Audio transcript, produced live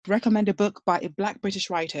Recommend a book by Black British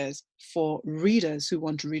writers for readers who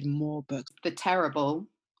want to read more books. The Terrible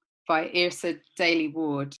by Yrsa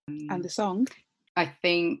Daley-Ward. And the song? I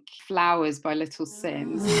think Flowers by Little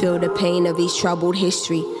Sims. Feel the pain of his troubled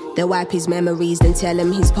history. They'll wipe his memories, then tell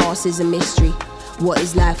him his past is a mystery. What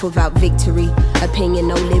is life without victory? Opinion,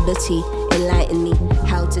 no liberty. Enlighten me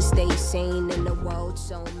how to stay sane in the world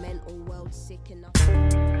so mental world sick enough.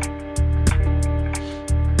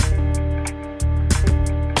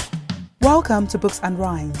 Welcome to Books and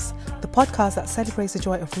Rhymes, the podcast that celebrates the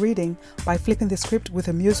joy of reading by flipping the script with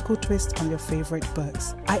a musical twist on your favourite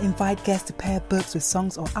books. I invite guests to pair books with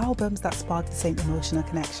songs or albums that spark the same emotional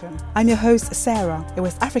connection. I'm your host, Sarah, a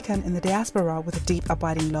West African in the diaspora with a deep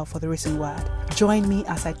abiding love for the written word. Join me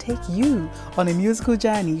as I take you on a musical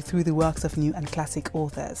journey through the works of new and classic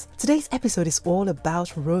authors. Today's episode is all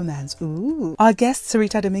about romance. Ooh. Our guest,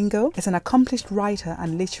 Sarita Domingo, is an accomplished writer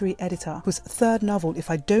and literary editor whose third novel,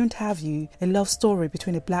 If I Don't Have You, a love story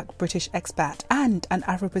between a Black British expat and an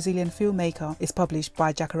Afro-Brazilian filmmaker, is published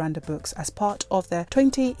by Jacaranda Books as part of their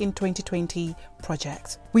 20 in 2020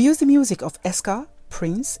 project. We use the music of Esca,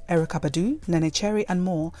 Prince, Erykah Badu, Nene Cherry and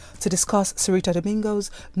more to discuss Sarita Domingo's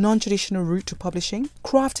non-traditional route to publishing,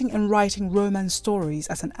 crafting and writing romance stories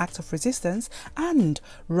as an act of resistance, and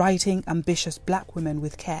writing ambitious Black women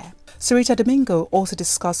with care. Sarita Domingo also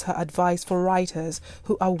discussed her advice for writers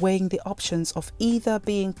who are weighing the options of either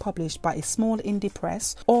being published by a small indie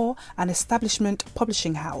press or an establishment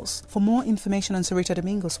publishing house. For more information on Sarita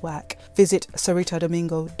Domingo's work, visit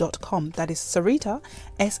saritadomingo.com. That is Sarita,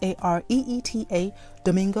 Sareeta,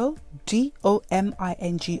 Domingo, Domingo.com.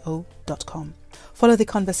 Follow the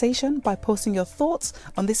conversation by posting your thoughts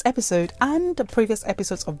on this episode and the previous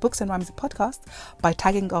episodes of Books and Rhymes podcast by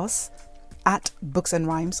tagging us at Books and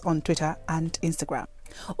Rhymes on Twitter and Instagram.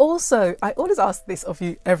 Also, I always ask this of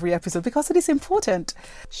you every episode because it is important.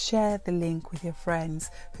 Share the link with your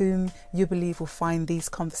friends whom you believe will find these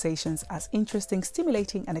conversations as interesting,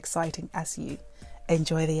 stimulating and exciting as you.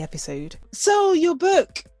 Enjoy the episode. So your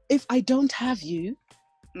book, If I Don't Have You,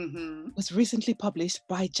 was recently published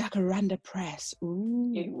by Jacaranda Press.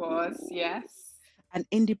 Ooh. It was, yes. An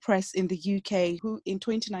indie press in the UK who in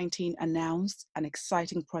 2019 announced an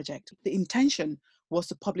exciting project. The intention was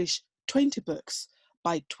to publish 20 books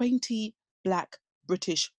by 20 Black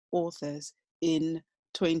British authors in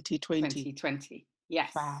 2020. 2020,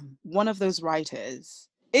 yes. One of those writers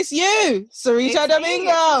is you, Sarita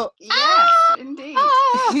Domingo. Yes, indeed.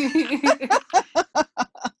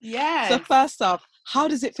 Yes. So first off, how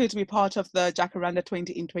does it feel to be part of the Jacaranda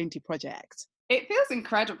 20 in 20 project? It feels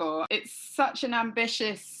incredible. It's such an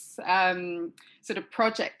ambitious sort of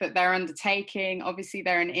project that they're undertaking. Obviously,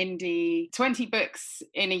 they're an indie, 20 books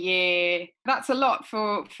in a year. That's a lot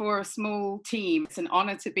for a small team. It's an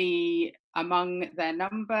honour to be among their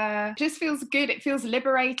number. It just feels good. It feels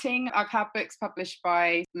liberating. I've had books published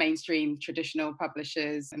by mainstream traditional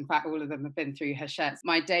publishers. In fact, all of them have been through Hachette.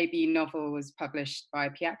 My debut novel was published by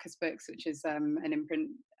Piatkus Books, which is an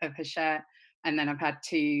imprint of Hachette. And then I've had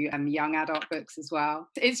 2 young adult books as well.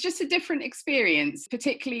 It's just a different experience,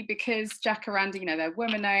 particularly because Jacaranda, they're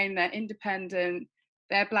women-owned, they're independent,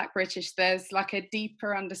 they're Black British. There's like a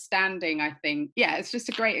deeper understanding, I think. Yeah, it's just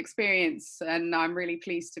a great experience and I'm really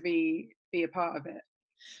pleased to be a part of it.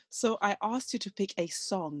 So I asked you to pick a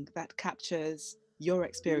song that captures your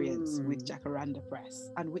experience with Jacaranda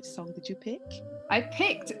Press. And which song did you pick?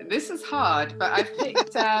 This is hard, but I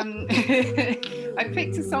picked I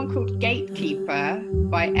picked a song called Gatekeeper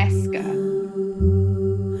by Esca.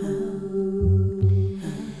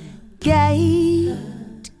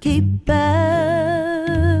 Gatekeeper,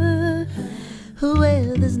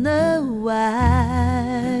 where there's no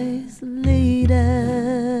wise leader,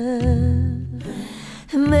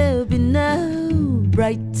 and there'll be no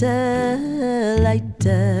brighter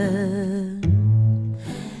lighter,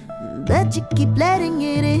 but you keep letting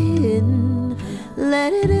it in,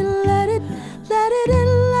 let it in, let it in, let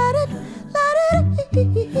it in.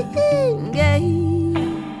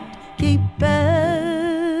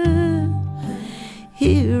 Gatekeeper,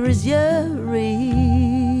 here is your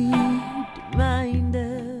reminder.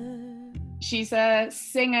 She's a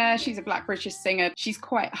singer, she's a Black British singer. She's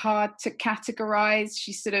quite hard to categorise.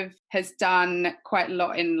 She sort of has done quite a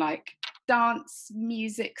lot in like dance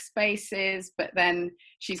music spaces, but then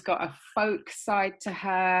she's got a folk side to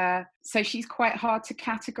her. So she's quite hard to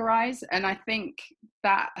categorise. And I think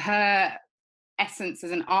that her essence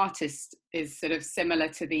as an artist is sort of similar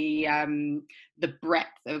to the breadth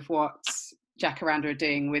of what Jacaranda are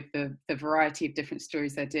doing with the variety of different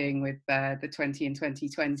stories they're doing with the 20 in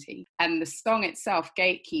 2020. And the song itself,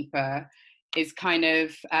 Gatekeeper, is kind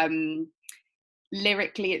of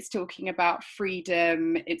lyrically it's talking about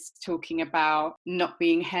freedom, it's talking about not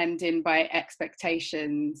being hemmed in by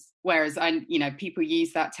expectations, whereas people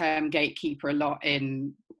use that term gatekeeper a lot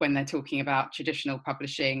when they're talking about traditional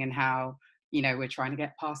publishing and how we're trying to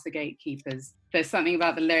get past the gatekeepers. There's something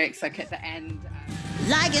about the lyrics like at the end,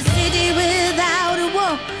 like a city without a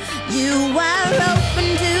wall, you are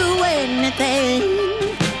open to anything.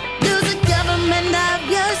 Do the government of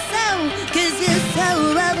your soul, 'cause you're so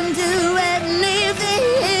open to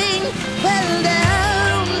anything. Well,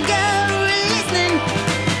 don't go listening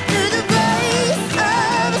to the voice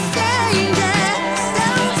of a stranger.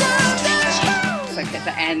 Don't. Like at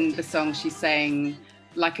the end, the song she's saying,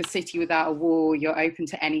 like a city without a wall, you're open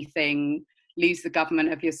to anything. Lose the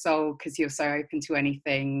government of your soul because you're so open to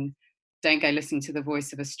anything. Don't go listening to the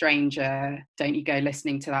voice of a stranger. Don't you go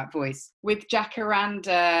listening to that voice. With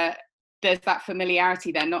Jacaranda, there's that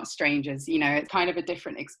familiarity. They're not strangers. It's kind of a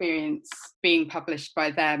different experience being published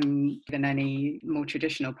by them than any more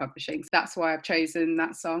traditional publishing. That's why I've chosen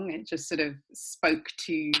that song. It just sort of spoke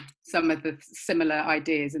to some of the similar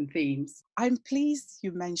ideas and themes. I'm pleased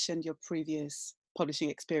you mentioned your previous publishing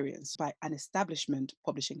experience by an establishment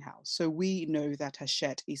publishing house. So we know that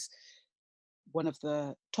Hachette is one of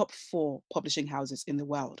the top 4 publishing houses in the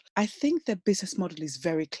world. I think their business model is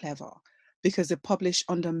very clever because they publish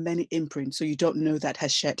under many imprints, so you don't know that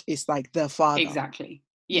Hachette is like the father. Exactly.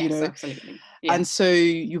 Yes, absolutely. Yeah. And so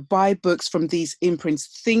you buy books from these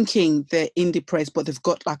imprints thinking they're indie press, but they've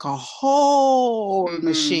got like a whole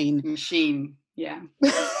machine yeah,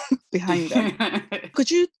 behind them.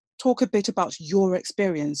 Could you talk a bit about your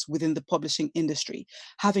experience within the publishing industry,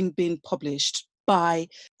 having been published by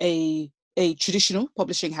a traditional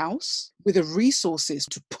publishing house with the resources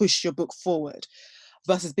to push your book forward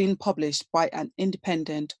versus being published by an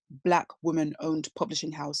independent Black woman-owned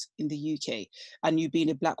publishing house in the UK, and you being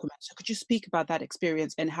a Black woman? So could you speak about that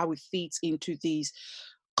experience and how it feeds into these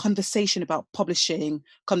conversation about publishing,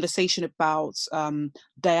 conversation about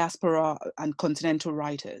diaspora and continental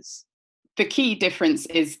writers? The key difference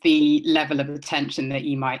is the level of attention that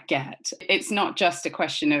you might get. It's not just a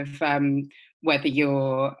question of whether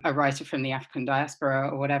you're a writer from the African diaspora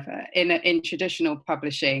or whatever. In traditional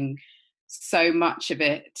publishing, so much of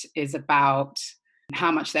it is about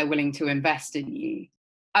how much they're willing to invest in you.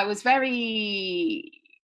 I was very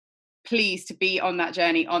pleased to be on that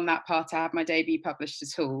journey, on that path, to have my debut published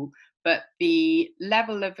at all. But the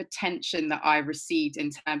level of attention that I received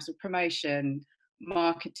in terms of promotion,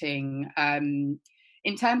 marketing,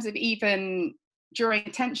 in terms of even drawing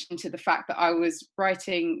attention to the fact that I was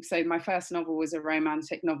writing, so my first novel was a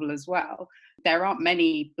romantic novel as well. There aren't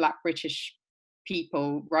many Black British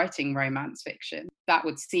people writing romance fiction. That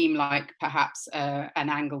would seem like perhaps an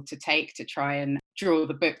angle to take to try and draw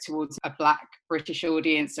the book towards a Black British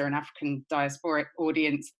audience or an African diasporic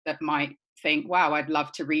audience that might think, wow, I'd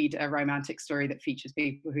love to read a romantic story that features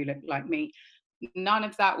people who look like me. None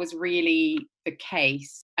of that was really the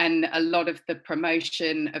case. And a lot of the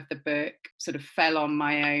promotion of the book sort of fell on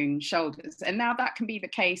my own shoulders. And now that can be the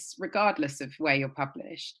case regardless of where you're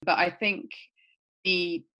published. But I think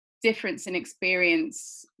the difference in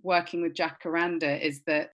experience working with Jacaranda is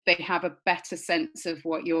that they have a better sense of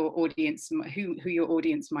what your audience, who your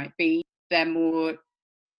audience might be. They're more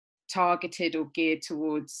targeted or geared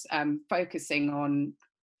towards focusing on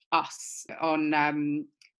us, on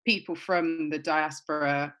people from the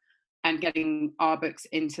diaspora, and getting our books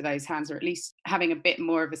into those hands, or at least having a bit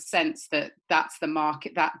more of a sense that that's the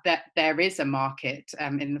market, that there is a market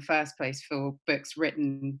in the first place for books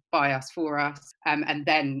written by us, for us, and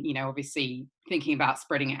then, obviously thinking about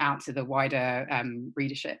spreading it out to the wider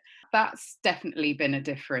readership. That's definitely been a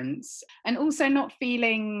difference. And also not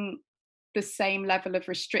feeling the same level of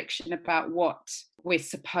restriction about what we're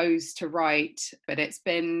supposed to write, but it's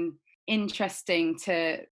been interesting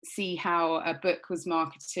to see how a book was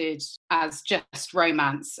marketed as just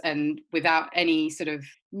romance and without any sort of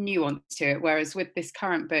nuance to it. Whereas with this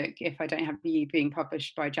current book, If I Don't Have You, being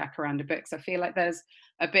published by Jacaranda Books, I feel like there's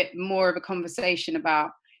a bit more of a conversation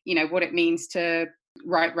about, what it means to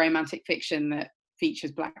write romantic fiction that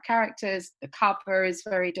features Black characters. The cover is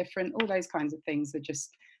very different. All those kinds of things are just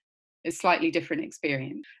a slightly different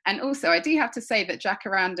experience. And also, I do have to say that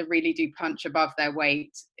Jacaranda really do punch above their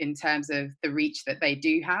weight in terms of the reach that they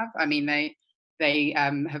do have. I mean, they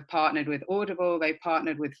have partnered with Audible, they've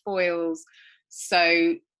partnered with Foyles.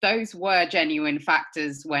 So those were genuine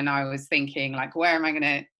factors when I was thinking, like, where am I going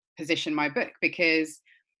to position my book? Because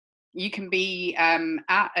you can be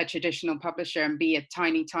at a traditional publisher and be a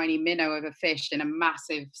tiny, tiny minnow of a fish in a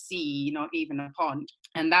massive sea, not even a pond.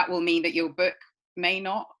 And that will mean that your book may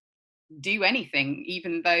not do anything,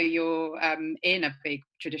 even though you're in a big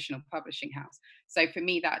traditional publishing house. So for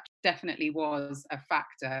me, that definitely was a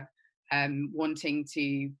factor, wanting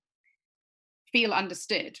to feel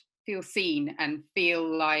understood, feel seen, and feel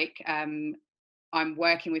like I'm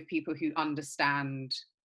working with people who understand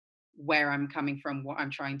where I'm coming from, what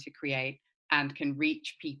I'm trying to create, and can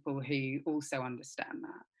reach people who also understand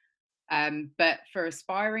that. But for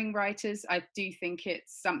aspiring writers, I do think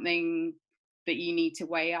it's something that you need to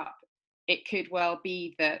weigh up. It could well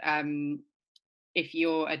be that if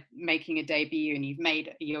you're making a debut and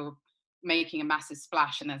you're making a massive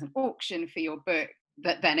splash and there's an auction for your book,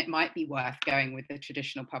 that then it might be worth going with a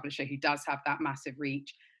traditional publisher who does have that massive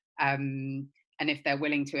reach. And if they're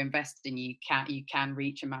willing to invest in you, can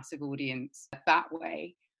reach a massive audience that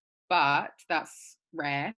way. But that's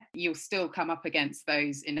rare. You'll still come up against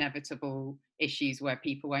those inevitable issues where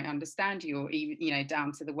people won't understand you, or even,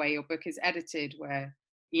 down to the way your book is edited, where,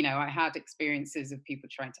 I had experiences of people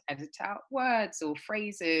trying to edit out words or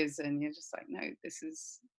phrases, and you're just like, no, this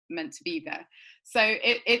is meant to be there. So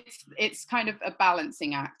it's kind of a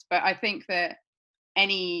balancing act. But I think that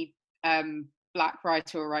any Black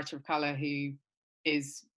writer or writer of color who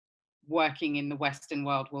is working in the Western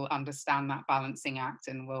world will understand that balancing act,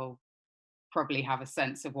 and will probably have a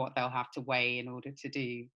sense of what they'll have to weigh in order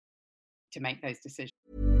to make those decisions.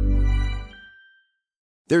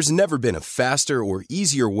 There's never been a faster or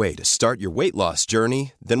easier way to start your weight loss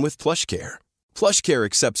journey than with PlushCare. PlushCare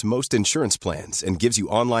accepts most insurance plans and gives you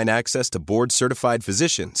online access to board-certified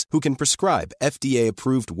physicians who can prescribe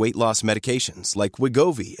FDA-approved weight loss medications like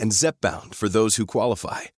Wegovy and Zepbound for those who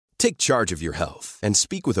qualify. Take charge of your health and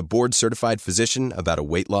speak with a board-certified physician about a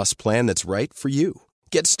weight loss plan that's right for you.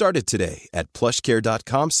 Get started today at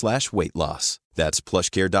plushcare.com/weight-loss. That's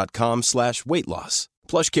plushcare.com/weight-loss.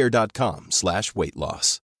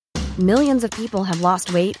 plushcare.com/weight-loss. Millions of people have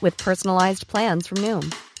lost weight with personalized plans from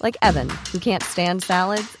Noom. Like Evan, who can't stand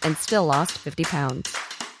salads and still lost 50 pounds.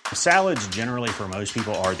 Salads generally for most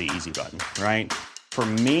people are the easy button, right? For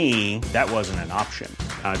me, that wasn't an option.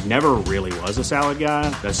 I never really was a salad guy.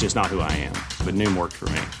 That's just not who I am. But Noom worked for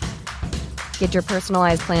me. Get your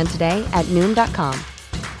personalized plan today at Noom.com.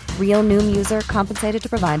 Real Noom user compensated to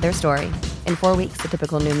provide their story. In 4 weeks, the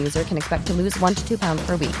typical Noom user can expect to lose 1 to 2 pounds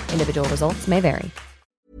per week. Individual results may vary.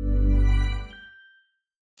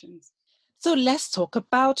 So let's talk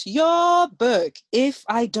about your book, If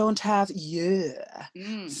I Don't Have You.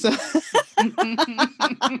 So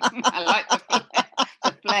I like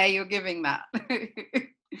the flair you're giving that.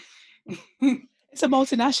 It's a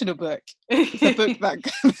multinational book. It's a book that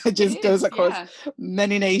just goes across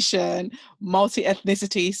many nations,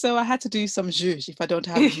 multi-ethnicity. So I had to do some zhuzh, if I don't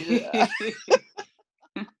have you.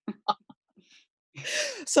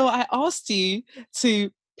 So I asked you to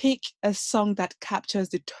pick a song that captures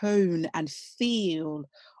the tone and feel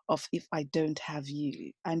of If I Don't Have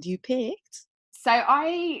You. And you picked? So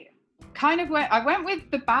I went with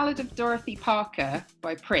the Ballad of Dorothy Parker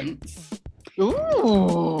by Prince.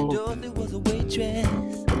 Ooh. Dorothy was a waitress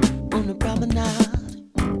on the promenade.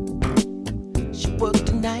 She worked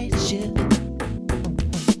the night shift.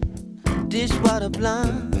 Dishwater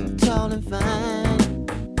blonde, tall and fine.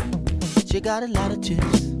 She got a lot of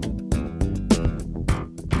tips.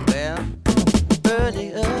 Well,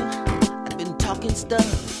 earlier I'd been talking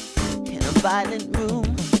stuff in a violent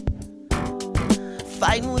room,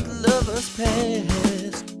 fighting with lovers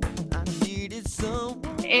past. I needed someone.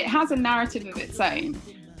 It has a narrative of its own,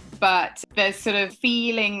 but there's sort of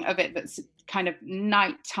feeling of it that's kind of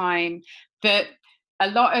nighttime. That a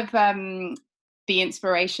lot of the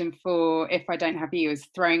inspiration for If I Don't Have You is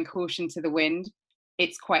Throwing Caution to the Wind.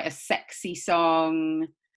 It's quite a sexy song,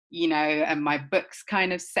 and my book's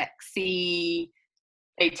kind of sexy.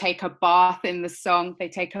 They take a bath in the song, they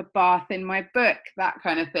take a bath in my book, that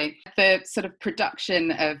kind of thing. The sort of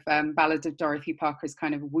production of Ballad of Dorothy Parker is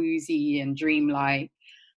kind of woozy and dreamlike,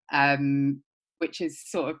 which is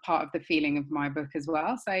sort of part of the feeling of my book as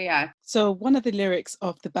well. So, yeah. So one of the lyrics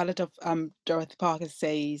of the Ballad of Dorothy Parker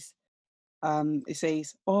says, it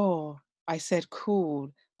says, "Oh, I said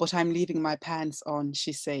cool, but I'm leaving my pants on,"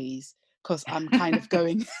 she says, "because I'm kind of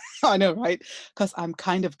going," I know, right? "Because I'm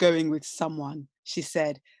kind of going with someone," she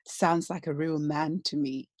said. "Sounds like a real man to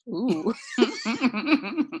me." Ooh.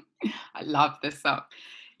 I love this song.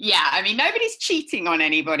 Yeah, I mean, nobody's cheating on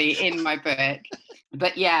anybody in my book.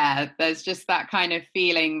 But yeah, there's just that kind of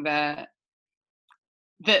feeling that's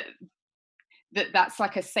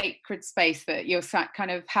like a sacred space, that you're kind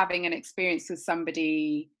of having an experience with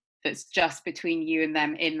somebody that's just between you and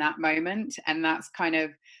them in that moment. And that's kind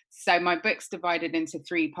of, so my book's divided into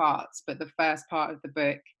 3 parts, but the first part of the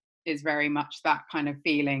book is very much that kind of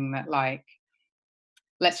feeling that like,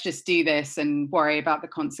 let's just do this and worry about the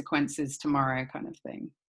consequences tomorrow kind of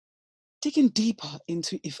thing. Digging deeper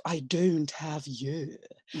into If I Don't Have You.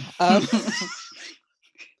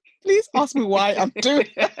 Please ask me why I'm doing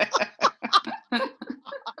that.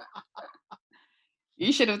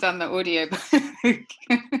 You should have done the audio book.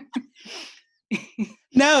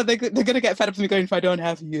 No, they're going to get fed up with me going, if I don't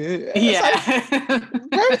have you. Yeah. Like,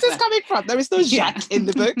 where is this coming from? There is no Jacques in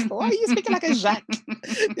the book. Why are you speaking like a Jacques?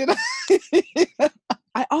 You know?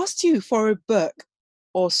 I asked you for a book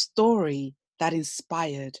or story that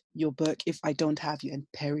inspired your book, If I Don't Have You, and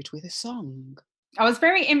pair it with a song. I was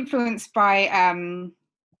very influenced by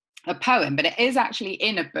a poem, but it is actually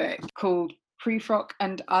in a book called Prufrock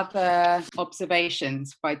and Other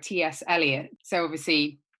Observations by T.S. Eliot. So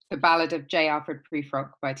obviously The Ballad of J. Alfred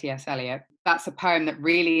Prufrock by T.S. Eliot. That's a poem that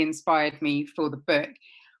really inspired me for the book.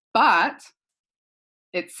 But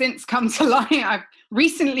it's since come to light. I've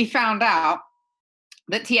recently found out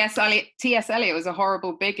that T.S. Eliot was a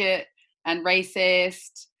horrible bigot and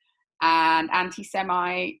racist and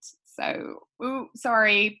anti-Semite. So,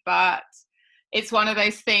 sorry, but it's one of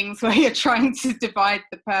those things where you're trying to divide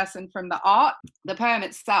the person from the art. The poem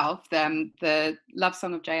itself, the love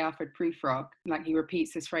song of J. Alfred Prufrock, like he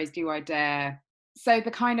repeats this phrase, do I dare? So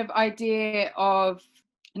the kind of idea of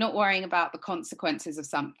not worrying about the consequences of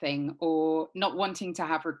something or not wanting to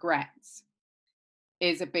have regrets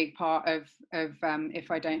is a big part of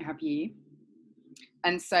If I Don't Have You.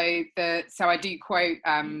 And so I do quote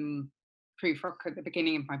Prufrock at the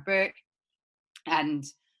beginning of my book, and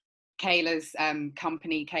Kayla's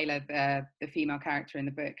company, Kayla, the female character in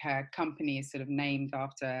the book, her company is sort of named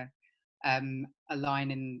after a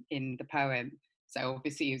line in the poem. So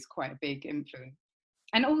obviously it was quite a big influence.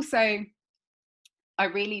 And also, I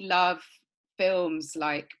really love films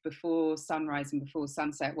like Before Sunrise and Before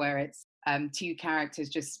Sunset, where it's two characters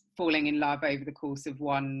just falling in love over the course of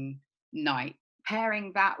one night.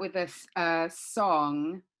 Pairing that with a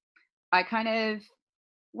song, I kind of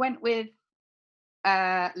went with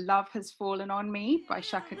Love Has Fallen on Me by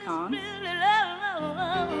Shaka Khan.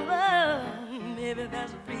 Maybe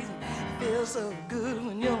there's a reason it feels so good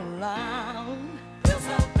when you're around. Feels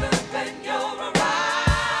so good when you're around.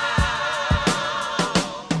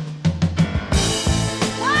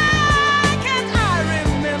 Why can't I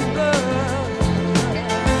remember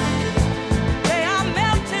they are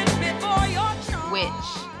melted before your charm? Which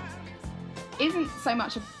isn't so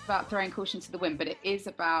much about throwing caution to the wind, but it is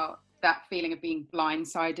about that feeling of being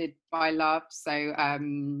blindsided by love. So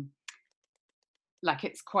like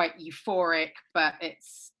it's quite euphoric, but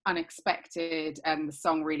it's unexpected, and the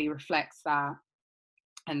song really reflects that.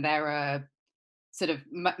 And there are sort of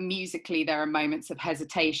musically, there are moments of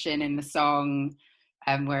hesitation in the song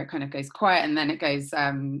where it kind of goes quiet and then it goes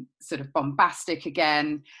sort of bombastic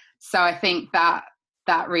again. So I think that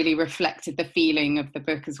really reflected the feeling of the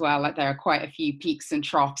book as well. Like there are quite a few peaks and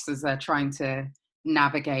troughs as they're trying to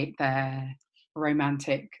navigate their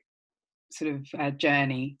romantic sort of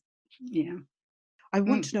journey. Yeah. I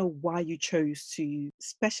want to know why you chose to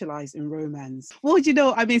specialize in romance. Well, you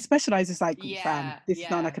know, I mean, specialize is like, fam, this is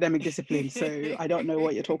not an academic discipline, so I don't know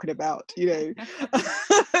what you're talking about, you know.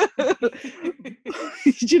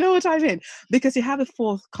 Do you know what I mean? Because you have a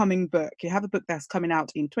forthcoming book. You have a book that's coming out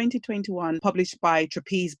in 2021, published by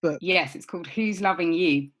Trapeze Books. Yes, it's called Who's Loving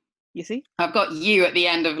You? You see? I've got you at the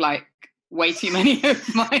end of like way too many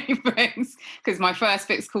of my books, because my first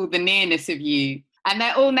book's called The Nearness of You. And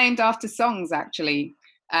they're all named after songs, actually,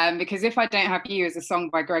 because If I Don't Have You is a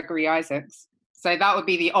song by Gregory Isaacs. So that would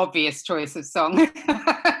be the obvious choice of song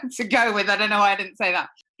to go with. I don't know why I didn't say that.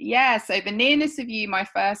 Yeah, so The Nearness of You, my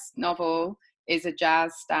first novel, is a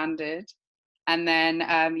jazz standard. And then,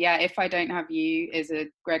 If I Don't Have You is a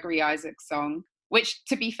Gregory Isaacs song, which,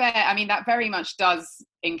 to be fair, I mean, that very much does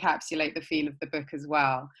encapsulate the feel of the book as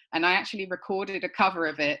well. And I actually recorded a cover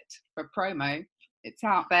of it for promo. It's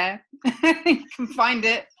out there. You can find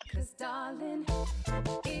it. 'Cause darling,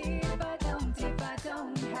 if I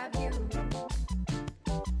don't have you,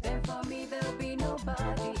 then for me there'll be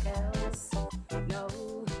nobody else. No,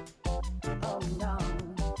 oh no.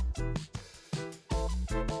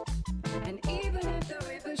 And even if the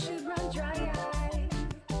river should run dry,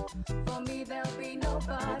 for me there'll be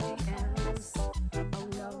nobody else. Oh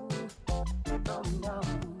no, oh no.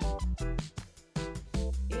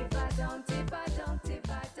 If I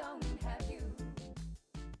don't have you.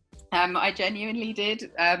 I genuinely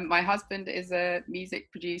did. My husband is a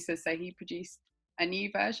music producer, so he produced a new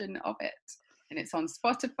version of it, and it's on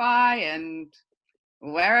Spotify and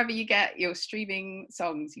wherever you get your streaming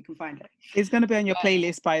songs, you can find it. It's going to be on your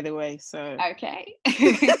playlist, by the way. So okay.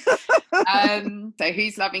 So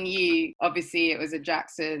Who's Loving You? Obviously, it was a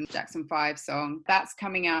Jackson 5 song. That's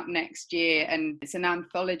coming out next year, and it's an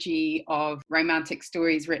anthology of romantic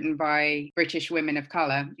stories written by British women of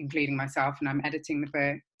colour, including myself, and I'm editing the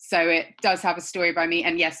book. So it does have a story by me,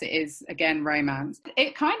 and yes, it is, again, romance.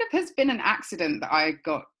 It kind of has been an accident that I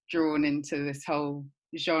got drawn into this whole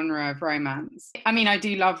genre of romance. I mean, I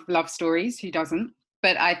do love love stories, who doesn't?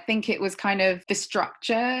 But I think it was kind of the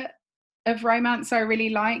structure of romance I really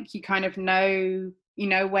like. You kind of know,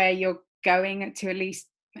 where you're going to at least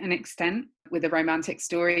an extent with a romantic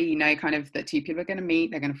story. You know, kind of that two people are going to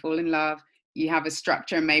meet, they're going to fall in love. You have a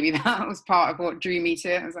structure, and maybe that was part of what drew me to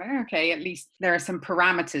it. I was like, okay, at least there are some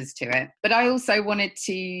parameters to it. But I also wanted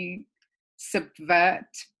to subvert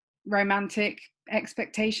romantic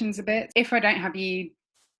expectations a bit. If I Don't Have You,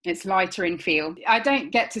 it's lighter in feel. I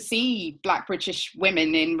don't get to see Black British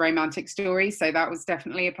women in romantic stories, so that was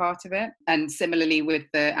definitely a part of it. And similarly with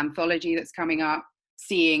the anthology that's coming up,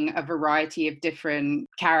 seeing a variety of different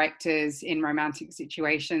characters in romantic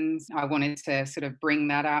situations, I wanted to sort of bring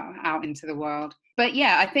that out into the world. But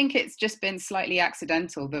yeah, I think it's just been slightly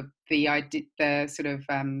accidental, the sort of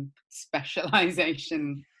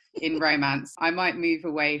specialization in romance. I might move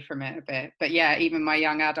away from it a bit, but yeah, even my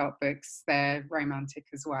young adult books, they're romantic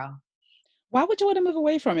as well. Why would you want to move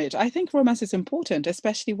away from it? I think romance is important,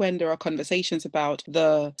 especially when there are conversations about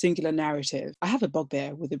the singular narrative. I have a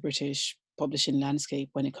bugbear with the British publishing landscape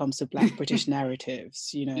when it comes to Black British narratives,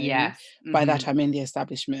 Yes. Mm-hmm. By that I mean the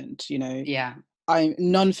establishment, Yeah.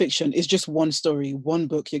 Non-fiction is just one story, one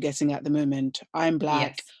book you're getting at the moment. I'm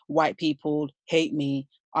Black, yes. White people hate me.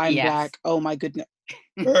 I'm yes. Black, oh my goodness.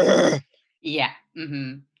 Yeah.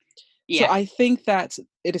 Mm-hmm. Yeah. So I think that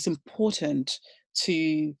it is important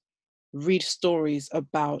to read stories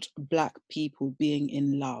about Black people being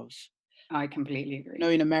in love. I completely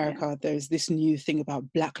agree. In America, there's this new thing about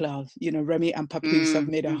Black love. Remy and Papoose have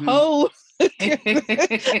made a whole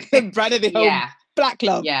brand of the whole Black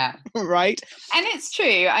love. Yeah. Right? And it's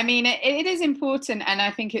true. I mean, it is important. And I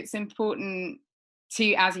think it's important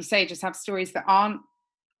to, as you say, just have stories that aren't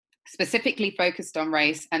specifically focused on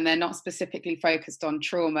race, and they're not specifically focused on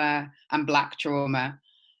trauma and Black trauma.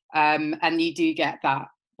 And you do get that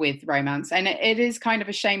with romance. And it is kind of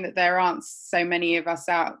a shame that there aren't so many of us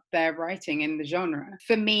out there writing in the genre.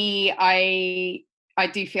 For me, I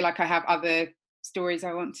do feel like I have other stories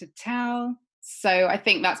I want to tell. So I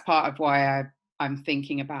think that's part of why I'm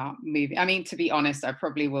thinking about moving. I mean, to be honest, I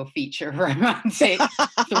probably will feature a romantic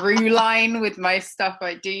through line with most stuff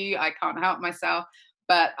I do. I can't help myself.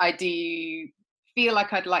 But I do feel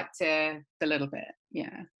like I'd like to a little bit.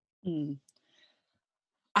 Yeah.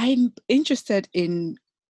 I'm interested in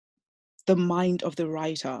the mind of the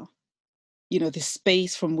writer, the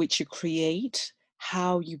space from which you create,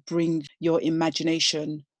 how you bring your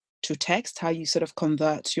imagination to text, how you sort of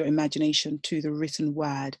convert your imagination to the written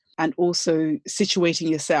word, and also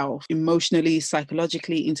situating yourself emotionally,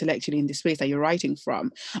 psychologically, intellectually in the space that you're writing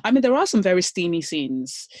from. I mean, there are some very steamy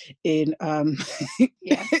scenes in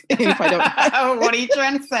yes. If I don't what are you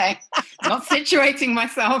trying to say? Not situating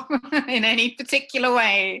myself in any particular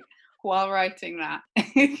way while writing that.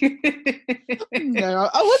 No,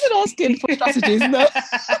 I wasn't asking for strategies, no.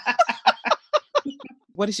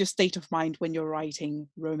 What is your state of mind when you're writing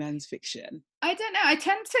romance fiction? I don't know. I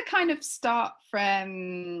tend to kind of start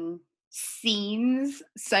from scenes.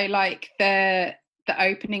 So like the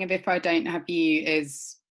opening of If I Don't Have You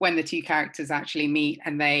is when the two characters actually meet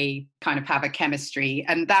and they kind of have a chemistry.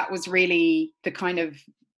 And that was really the kind of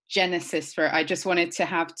genesis for it. I just wanted to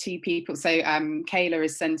have two people. So Kayla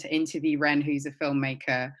is sent to interview Ren, who's a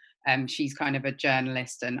filmmaker. She's kind of a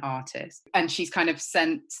journalist and artist. And she's kind of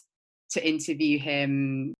sent to interview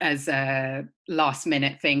him as a last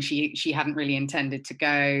minute thing. She hadn't really intended to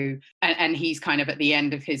go. And he's kind of at the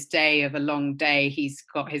end of his day, of a long day. He's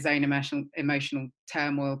got his own emotional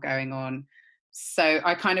turmoil going on. So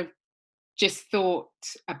I kind of just thought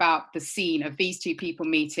about the scene of these two people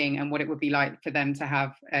meeting and what it would be like for them to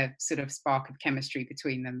have a sort of spark of chemistry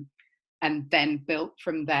between them, and then built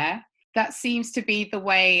from there. That seems to be the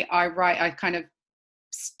way I write. I kind of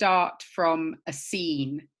start from a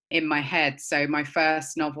scene in my head. So my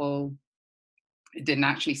first novel didn't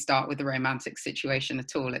actually start with a romantic situation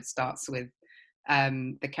at all. It starts with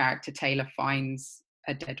the character Taylor finds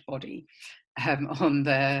a dead body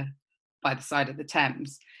by the side of the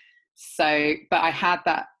Thames. So, but I had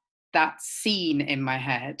that scene in my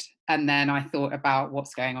head, and then I thought about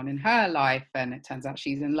what's going on in her life, and it turns out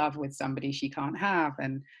she's in love with somebody she can't have,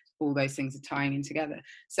 and all those things are tying in together.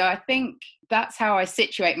 So I think that's how I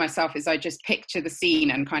situate myself, is I just picture the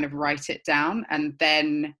scene and kind of write it down, and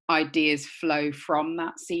then ideas flow from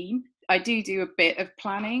that scene. I do a bit of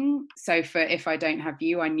planning. So for If I Don't Have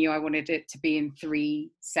You, I knew I wanted it to be in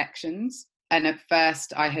 3 sections. And at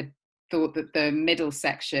first I had thought that the middle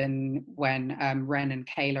section, when Ren and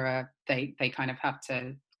Kayla they kind of have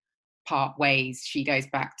to part ways, she goes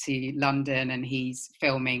back to London and he's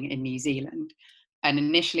filming in New Zealand. And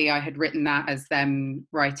initially I had written that as them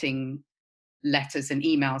writing letters and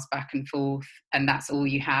emails back and forth, and that's all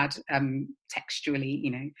you had textually,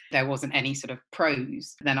 you know, there wasn't any sort of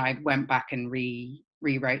prose. Then I went back and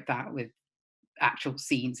rewrote that with actual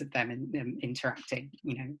scenes of them interacting,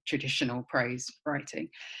 you know, traditional prose writing.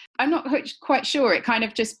 I'm not quite sure. It kind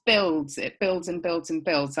of just builds. It builds and builds and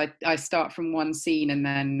builds. I start from one scene and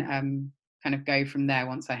then kind of go from there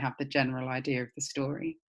once I have the general idea of the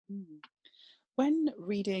story. When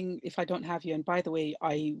reading If I Don't Have You, and by the way,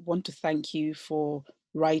 I want to thank you for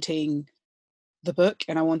writing the book,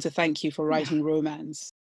 and I want to thank you for writing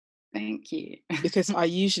romance. Thank you. Because I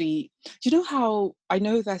usually, you know how, I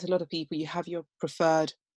know that a lot of people, you have your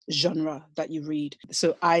preferred genre that you read.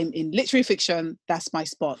 So I'm in literary fiction, that's my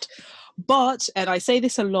spot. But, and I say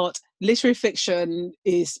this a lot, literary fiction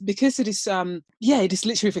is, because it is, it is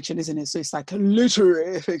literary fiction, isn't it? So it's like a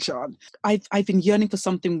literary fiction. I've been yearning for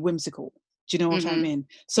something whimsical. Do you know what I mean?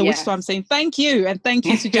 So which is why I'm saying thank you. And thank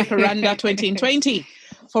you to Jacaranda 2020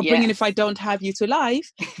 for bringing If I Don't Have You to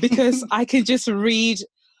life, because I can just read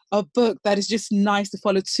a book that is just nice to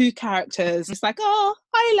follow 2 characters. It's like, oh,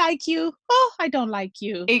 I like you. Oh, I don't like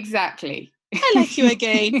you. Exactly. I like you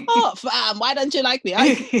again. Oh, why don't you like me? I'm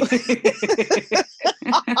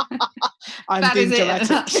that being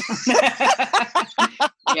dramatic.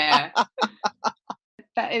 Yeah.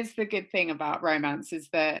 That is the good thing about romance, is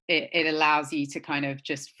that it allows you to kind of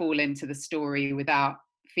just fall into the story without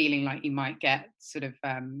feeling like you might get sort of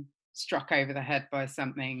struck over the head by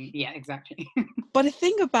something. Yeah, exactly. But the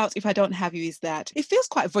thing about If I Don't Have You is that it feels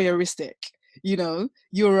quite voyeuristic. You know,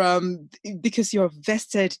 you're because you're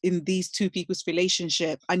vested in these 2 people's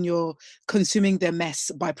relationship and you're consuming their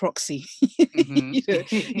mess by proxy. You know,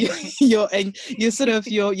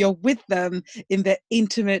 you're with them in their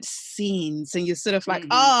intimate scenes, and you're sort of like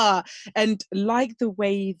and like the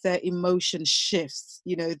way their emotion shifts,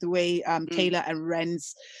 you know, the way Kayla and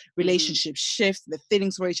Ren's relationship shifts, the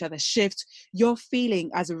feelings for each other shift, your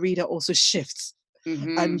feeling as a reader also shifts.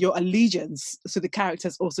 And your allegiance to the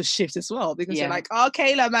characters also shifts as well, because you're like, oh,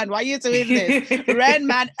 Kayla, man, why are you doing this? Ren,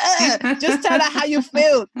 man, just tell her how you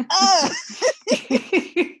feel.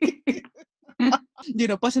 You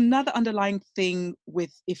know, but another underlying thing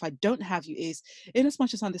with If I Don't Have You is, in as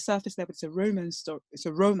much as on the surface level it's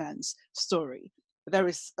a romance story, there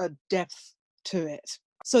is a depth to it.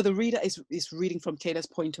 So the reader is reading from Kayla's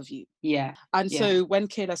point of view. And so when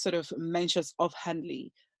Kayla sort of mentions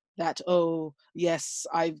offhandedly that, oh yes,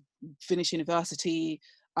 I've finished university,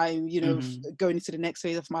 I'm, you know, going into the next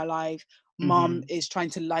phase of my life, Mom is trying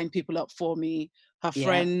to line people up for me, her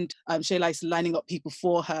friend Shayla is lining up people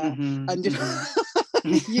for her, and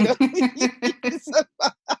you know,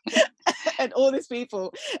 and all these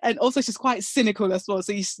people, and also she's quite cynical as well,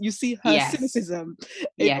 so you see her cynicism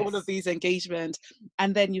in all of these engagements.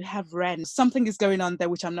 And then you have Ren, something is going on there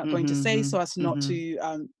which I'm not going to say so as not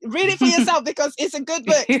to read it for yourself, because it's a good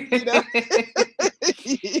book, you know.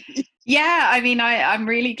 Yeah, I mean, I'm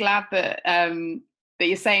really glad that that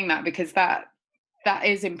you're saying that, because that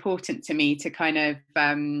is important to me, to kind of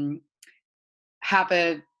have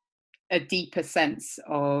a deeper sense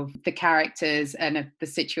of the characters and of the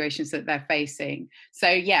situations that they're facing. So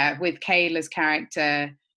yeah, with Kayla's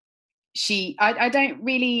character, I don't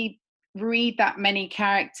really read that many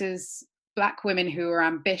characters, Black women who are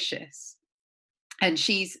ambitious. And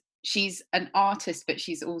she's an artist, but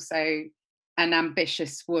she's also an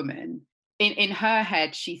ambitious woman. In her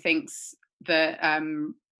head, she thinks that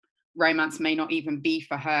romance may not even be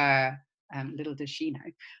for her. Little does she know,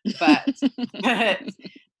 but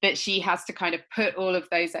that she has to kind of put all of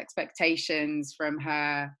those expectations from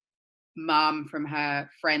her mum, from her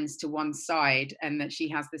friends to one side, and that she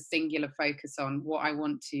has the singular focus on what I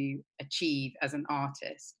want to achieve as an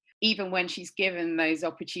artist. Even when she's given those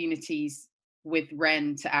opportunities with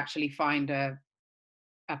Ren to actually find a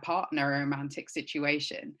partner, a romantic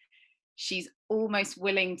situation, she's almost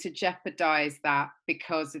willing to jeopardize that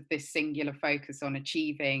because of this singular focus on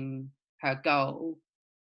achieving her goal,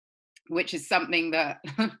 which is something that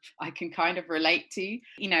I can kind of relate to.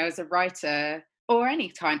 You know, as a writer or any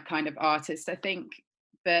kind of artist, I think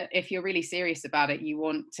that if you're really serious about it, you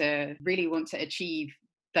really want to achieve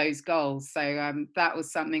those goals. So that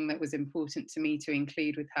was something that was important to me to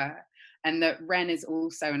include with her. And that Ren is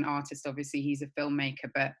also an artist. Obviously, he's a filmmaker,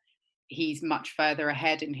 but he's much further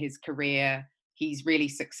ahead in his career. He's really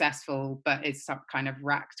successful, but is some kind of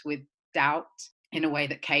racked with doubt in a way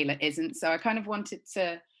that Kayla isn't. So I kind of wanted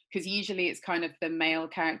to, because usually it's kind of the male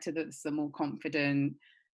character that's the more confident.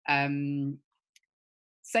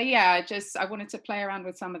 So yeah, I wanted to play around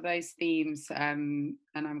with some of those themes, and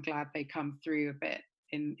I'm glad they come through a bit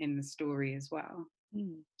in the story as well.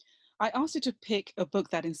 I asked you to pick a book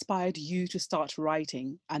that inspired you to start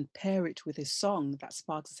writing and pair it with a song that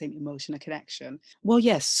sparks the same emotional connection. Well,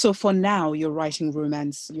 yes, so for now you're writing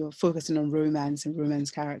romance, you're focusing on romance and romance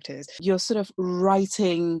characters. You're sort of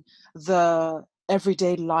writing the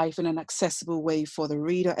everyday life in an accessible way for the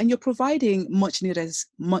reader, and you're providing much needed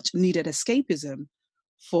escapism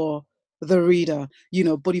for the reader,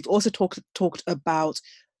 but you've also talked about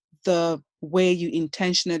the way you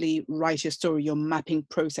intentionally write your story, your mapping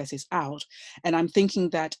processes out. And I'm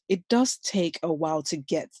thinking that it does take a while to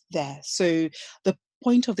get there. So the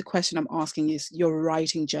point of the question I'm asking is your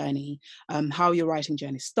writing journey, how your writing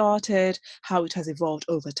journey started, how it has evolved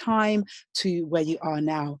over time to where you are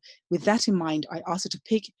now. With that in mind, I asked you to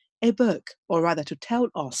pick a book, or rather to tell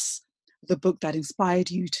us the book that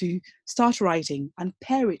inspired you to start writing and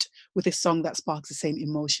pair it with a song that sparks the same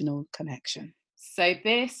emotional connection. So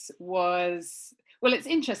this was, well, it's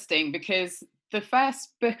interesting because the first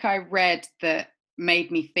book I read that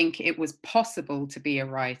made me think it was possible to be a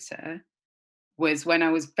writer was when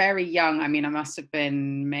I was very young. I mean, I must have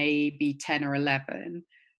been maybe 10 or 11.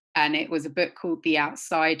 And it was a book called The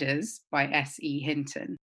Outsiders by S.E.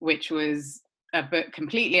 Hinton, which was a book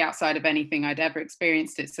completely outside of anything I'd ever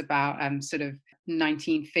experienced. It's about sort of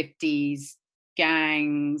 1950s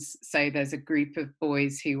gangs. So there's a group of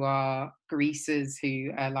boys who are greasers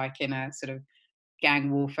who are like in a sort of gang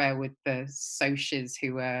warfare with the socias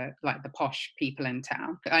who are like the posh people in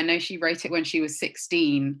town. I know she wrote it when she was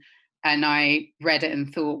 16, and I read it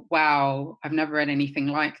and thought, wow, I've never read anything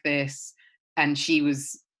like this. And she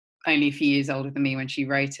was only a few years older than me when she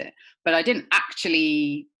wrote it, but I didn't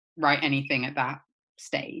actually write anything at that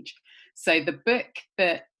stage. So the book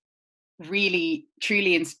that really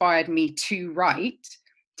truly inspired me to write,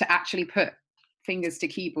 to actually put fingers to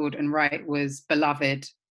keyboard and write, was Beloved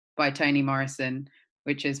by Toni Morrison,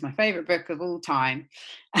 which is my favorite book of all time.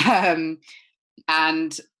 And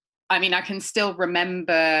I mean, I can still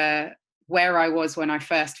remember where I was when I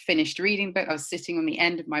first finished reading the book. I was sitting on the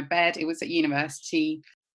end of my bed. It was at university.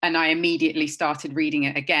 And I immediately started reading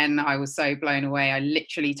it again. I was so blown away. I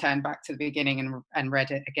literally turned back to the beginning and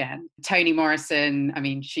read it again. Toni Morrison, I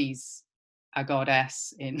mean, she's a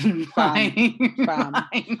goddess in my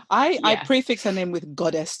mind. I prefix her name with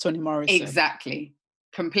Goddess Toni Morrison. Exactly,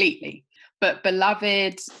 completely. But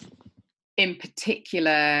Beloved in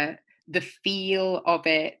particular, the feel of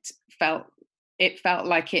it felt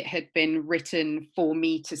like it had been written for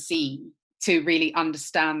me to see, to really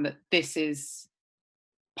understand that this is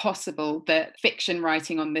possible, that fiction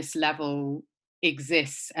writing on this level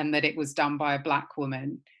exists, and that it was done by a Black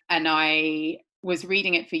woman. And I was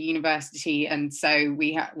reading it for university, and so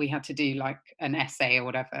we had to do like an essay or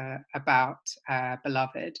whatever about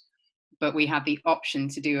Beloved, but we had the option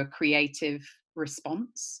to do a creative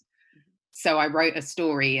response. So I wrote a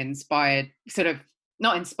story inspired, sort of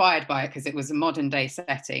not inspired by it because it was a modern day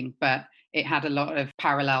setting, but it had a lot of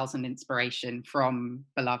parallels and inspiration from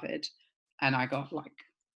Beloved, and I got like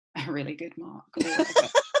a really good mark.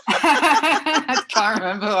 I can't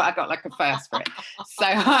remember. I got like a first for it. So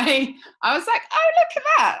I was like, oh, look at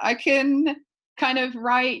that. I can kind of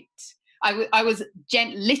write. I was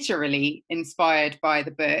literally inspired by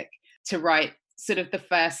the book to write sort of the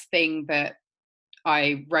first thing that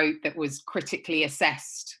I wrote that was critically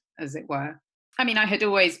assessed, as it were. I mean, I had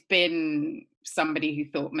always been somebody who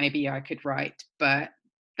thought maybe I could write, but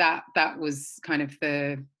that was kind of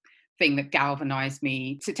the thing that galvanized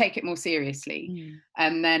me to take it more seriously.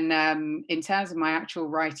 And then in terms of my actual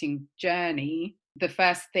writing journey, the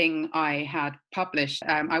first thing I had published,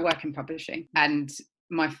 I work in publishing, and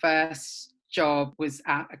my first job was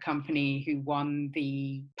at a company who won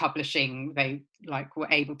the publishing. They like were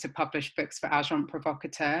able to publish books for Agent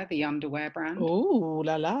Provocateur, the underwear brand. Oh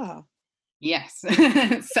la la. Yes.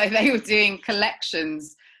 So they were doing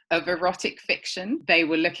collections of erotic fiction. They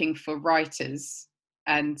were looking for writers.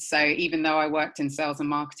 And so even though I worked in sales and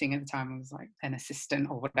marketing at the time, I was like an assistant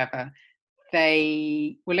or whatever,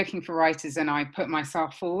 they were looking for writers, and I put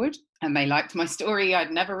myself forward, and they liked my story.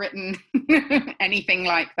 I'd never written anything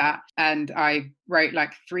like that. And I wrote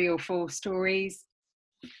like 3 or 4 stories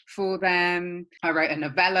for them. I wrote a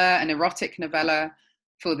novella, an erotic novella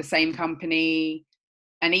for the same company.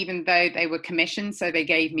 And even though they were commissioned, so they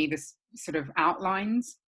gave me this sort of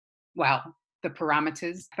outlines, well, the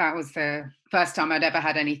parameters. That was the first time I'd ever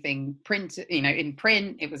had anything printed, in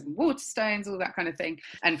print. It was in Waterstones, all that kind of thing.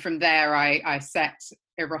 And from there, I set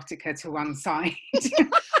erotica to one side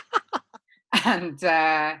and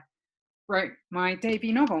wrote my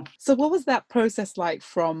debut novel. So what was that process like,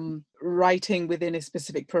 from writing within a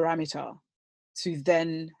specific parameter to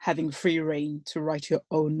then having free reign to write your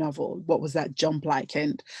own novel? What was that jump like,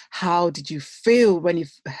 and how did you feel when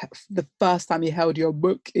the first time you held your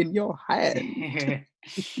book in your hand?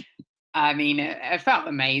 I mean, it felt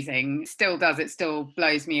amazing. Still does. It still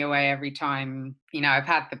blows me away every time. I've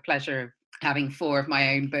had the pleasure of having 4 of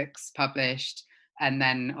my own books published, and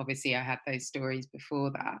then obviously I had those stories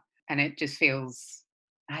before that, and it just feels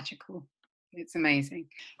magical. It's amazing.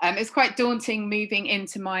 It's quite daunting moving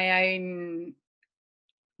into my own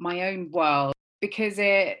world, because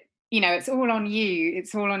it's all on you.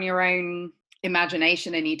 It's all on your own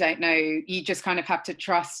imagination, and you don't know. You just kind of have to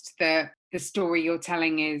trust that the story you're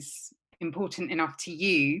telling is important enough to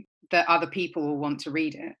you that other people will want to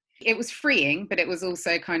read it. It was freeing, but it was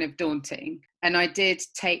also kind of daunting. And I did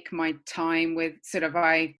take my time with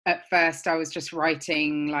at first I was just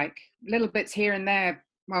writing like little bits here and there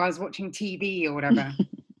while I was watching TV or whatever,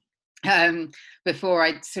 before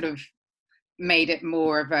I sort of made it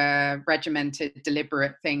more of a regimented,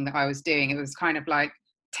 deliberate thing that I was doing. It was kind of like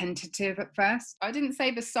tentative at first. I didn't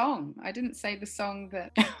say the song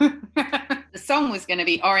that the song was going to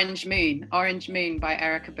be Orange Moon by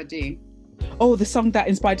Erykah Badu. Oh, the song that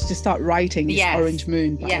inspired you to start writing is Yes. Orange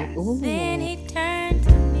Moon. Yes. Then he turned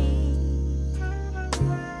to me.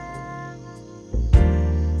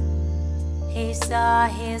 He saw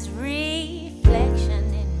his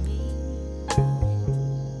reflection in me,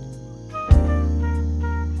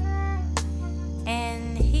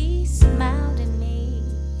 and he smiled at me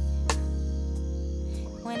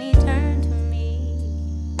when he turned to me.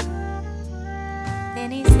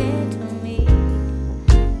 Then he said to me,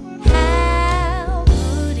 how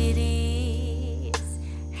good it is,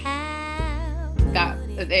 how That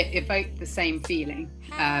good it evoked the same feeling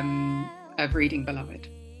of reading Beloved.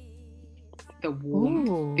 The warmth,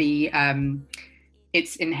 Ooh.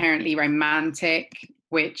 it's inherently romantic,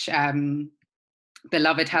 which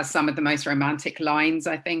Beloved has some of the most romantic lines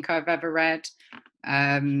I think I've ever read,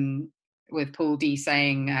 with Paul D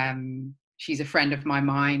saying, she's a friend of my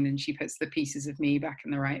mind and she puts the pieces of me back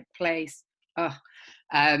in the right place.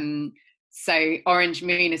 So Orange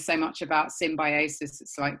Moon is so much about symbiosis.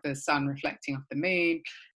 It's like the sun reflecting off the moon.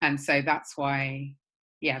 And so that's why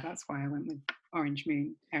I went with Orange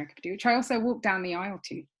Moon, Erykah Badu, which I also walked down the aisle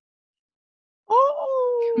to.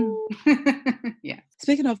 Oh. Yeah.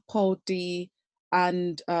 Speaking of Paul D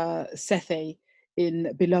and Sethe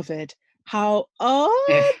in Beloved,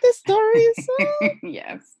 the story is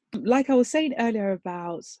Yes. like I was saying earlier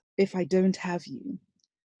about If I Don't Have You,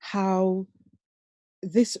 how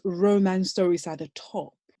this romance story is at the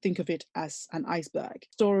top. Think of it as an iceberg.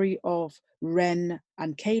 Story of Ren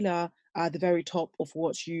and Kayla are at the very top of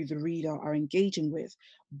what you, the reader, are engaging with.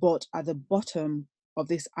 But at the bottom of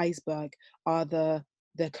this iceberg are their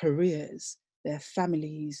careers, their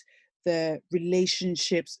families, their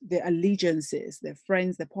relationships, their allegiances, their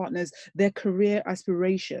friends, their partners, their career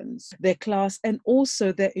aspirations, their class, and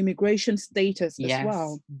also their immigration status as Yes.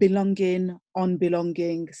 well. Belonging,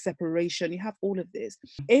 unbelonging, separation. You have all of this.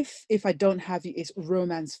 If I Don't Have You is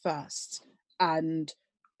romance first and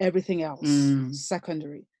everything else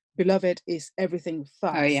secondary. Beloved is everything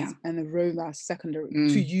first and the romance secondary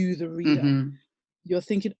to you, the reader. Mm-hmm. You're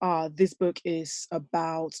thinking, this book is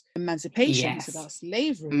about emancipation, Yes. it's about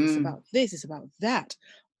slavery, it's about this, it's about that.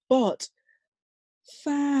 But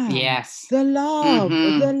fam, Yes. the love.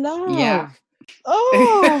 Yeah.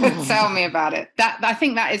 Oh, Tell me about it. That I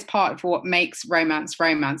think that is part of what makes romance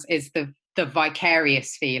is the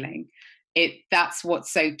vicarious feeling. That's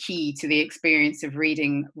what's so key to the experience of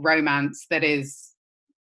reading romance that is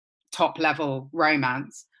top level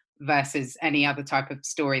romance versus any other type of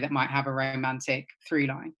story that might have a romantic through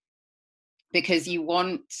line, because you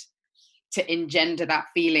want to engender that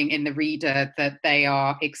feeling in the reader that they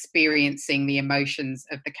are experiencing the emotions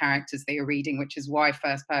of the characters that you're reading, which is why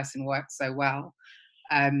first person works so well.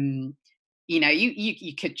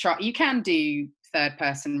 You could try, you can do third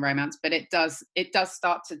person romance, but it does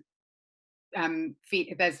start to feel,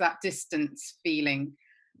 there's that distance feeling,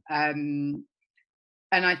 and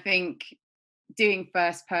I think doing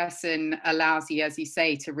first person allows you, as you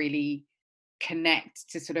say, to really connect,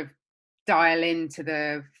 to sort of dial into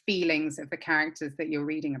the feelings of the characters that you're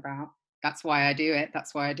reading about. That's why I do it.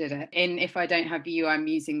 That's why I did it. In If I Don't Have You, I'm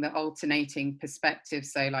using the alternating perspective.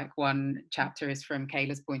 So like one chapter is from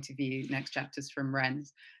Kayla's point of view, next chapter's from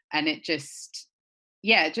Ren's. And it just,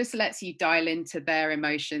 it just lets you dial into their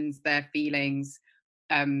emotions, their feelings,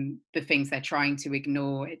 the things they're trying to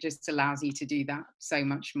ignore. It just allows you to do that so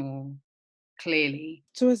much more clearly.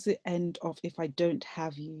 Towards the end of If I Don't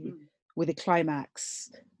Have You, with the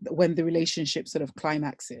climax, when the relationship sort of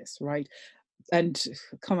climaxes, right? And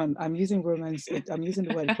come on, I'm using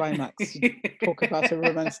the word climax to talk about a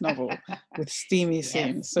romance novel with steamy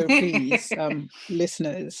scenes. So please,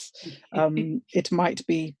 listeners, it might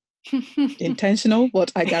be intentional,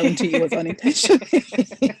 but I guarantee it was unintentional.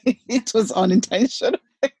 It was unintentional.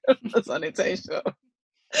 It was unintentional.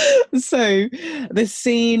 So the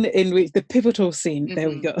scene in which the pivotal scene, there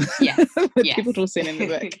we go. Yes. The pivotal scene in the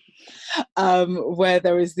book, where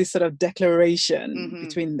there is this sort of declaration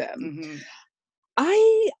between them.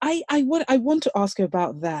 I want to ask you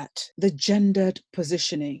about that, the gendered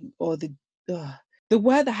positioning, or the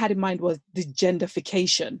word I had in mind was the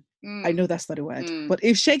genderfication. I know that's not a word, but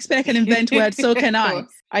if Shakespeare can invent words, so can I.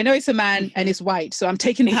 I know it's a man and it's white, so I'm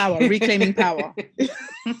taking power, reclaiming power.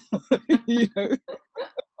 You know?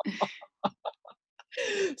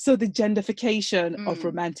 So the genderfication of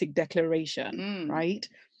romantic declaration, right?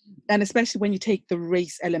 And especially when you take the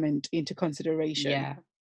race element into consideration.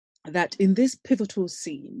 That in this pivotal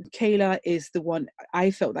scene, Kayla is the one,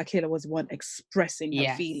 I felt that Kayla was the one expressing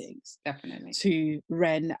her feelings definitely to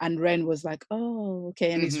Ren, and Ren was like, oh,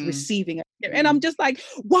 okay, and is receiving it. And I'm just like,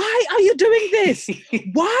 why are you doing this?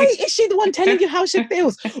 Why is she the one telling you how she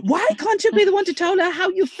feels? Why can't you be the one to tell her how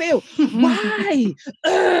you feel? Why?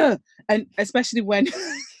 And especially when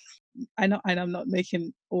I know, and I'm not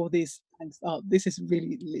making all these things up. This is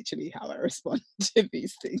really literally how I respond to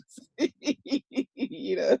these things.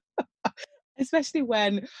 You know, especially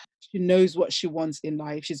when she knows what she wants in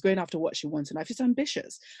life. She's going after what she wants in life. She's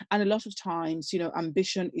ambitious. And a lot of times, you know,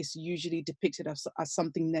 ambition is usually depicted as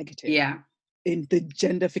something negative. Yeah. In the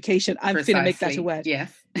genderfication, I'm going to make that a word.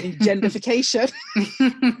 Yes. In genderfication.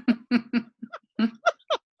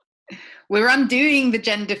 We're undoing the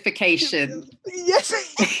genderfication. Yes.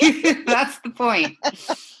 That's the point.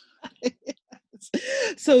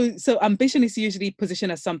 So ambition is usually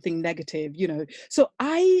positioned as something negative, you know. So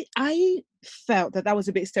I felt that was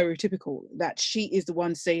a bit stereotypical, that she is the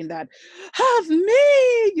one saying that, have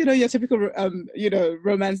me, you know, your typical you know,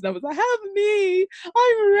 romance novels, like, have me,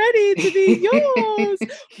 I'm ready to be yours.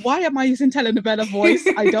 Why am I using telenovela voice?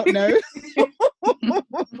 I don't know.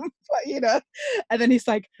 But you know, and then he's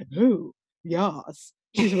like, oh yes,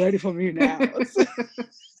 she's ready for me now.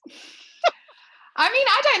 I mean,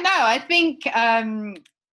 I don't know. I think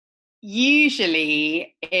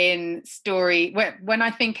usually in story, when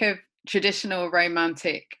I think of traditional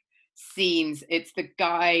romantic scenes, it's the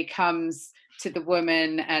guy comes to the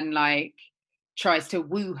woman and like tries to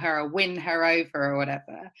woo her or win her over or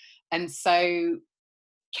whatever. And so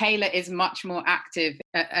Kayla is much more active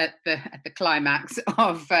at the climax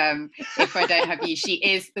of If I Don't Have You. She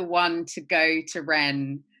is the one to go to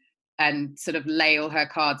Ren and sort of lay all her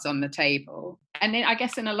cards on the table. And then I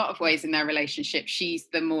guess in a lot of ways in their relationship, she's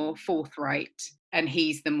the more forthright and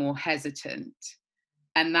he's the more hesitant.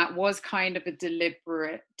 And that was kind of a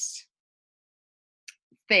deliberate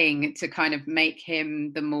thing to kind of make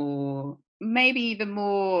him maybe the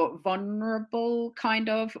more vulnerable kind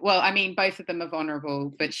of. Well, I mean, both of them are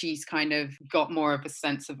vulnerable, but she's kind of got more of a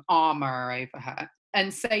sense of armor over her.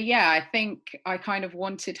 And so, yeah, I think I kind of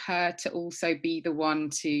wanted her to also be the one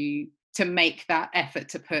to make that effort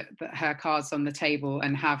to put her cards on the table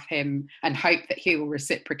and have him and hope that he will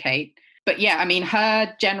reciprocate. But yeah, I mean,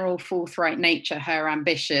 her general forthright nature, her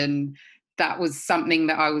ambition, that was something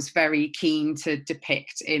that I was very keen to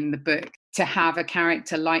depict in the book. To have a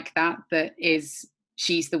character like that is,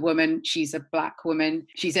 she's the woman, she's a Black woman,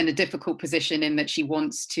 she's in a difficult position in that she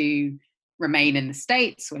wants to remain in the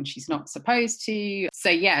States when she's not supposed to. So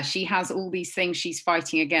yeah, she has all these things she's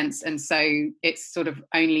fighting against. And so it's sort of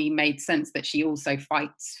only made sense that she also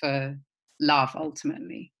fights for love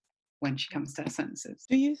ultimately when she comes to her senses.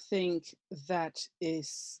 Do you think that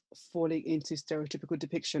is falling into stereotypical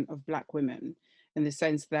depiction of Black women, in the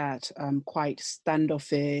sense that quite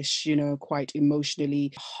standoffish, you know, quite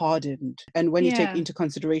emotionally hardened? And when you take into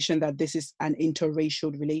consideration that this is an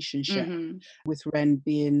interracial relationship, with Ren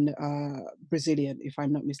being Brazilian, if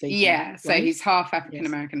I'm not mistaken. Yeah, so right? He's half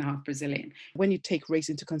African-American, half Brazilian. When you take race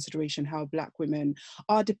into consideration, how Black women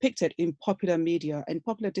are depicted in popular media and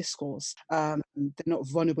popular discourse, they're not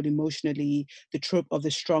vulnerable emotionally, the trope of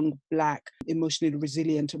the strong Black, emotionally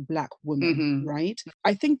resilient Black woman, right?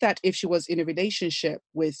 I think that if she was in a relationship relationship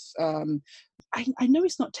with I know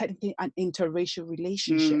it's not technically an interracial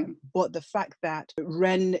relationship, but the fact that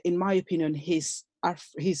Ren, in my opinion, his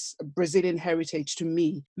Brazilian heritage, to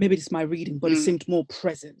me, maybe it's my reading, but it seemed more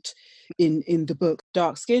present in the book.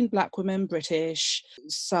 Dark-skinned Black woman, British,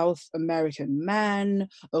 South American man,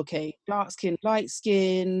 okay, dark-skinned,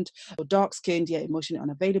 light-skinned, or dark-skinned, yeah, emotionally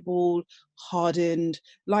unavailable, hardened,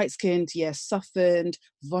 light-skinned, yeah, softened,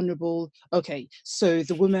 vulnerable. Okay, so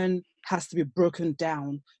the woman has to be broken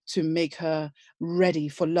down to make her ready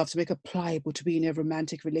for love, to make her pliable to be in a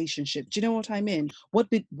romantic relationship. Do you know what I mean? What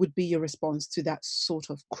would be your response to that sort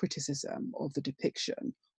of criticism of the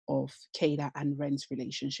depiction of Kayla and Ren's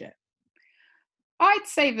relationship? I'd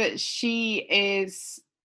say that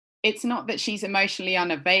it's not that she's emotionally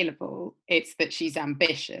unavailable, it's that she's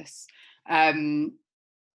ambitious.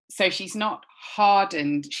 So she's not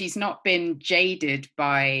hardened, she's not been jaded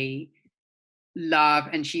by love,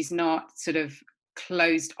 and she's not sort of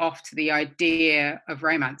closed off to the idea of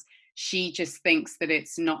romance. She just thinks that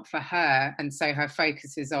it's not for her, and so her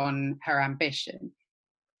focus is on her ambition,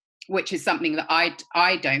 which is something that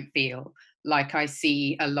I don't feel like I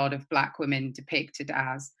see a lot of Black women depicted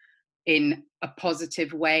as in a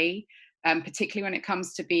positive way, particularly when it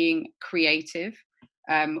comes to being creative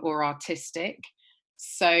or artistic.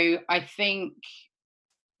 So I think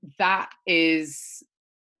that is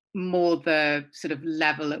more the sort of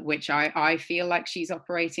level at which I feel like she's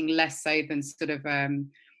operating, less so than sort of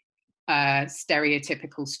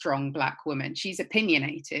stereotypical strong Black woman. She's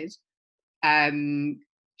opinionated.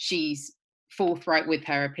 She's forthright with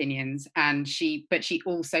her opinions, but she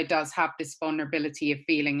also does have this vulnerability of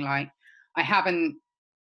feeling like, I haven't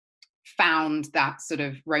found that sort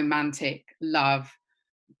of romantic love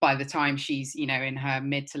by the time she's, in her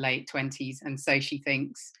mid to late 20s. And so she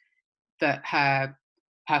thinks that her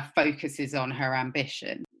focus is on her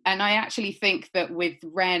ambition. And I actually think that with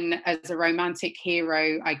Ren as a romantic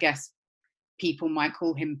hero, I guess people might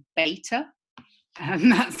call him beta.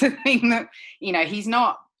 And that's the thing that, he's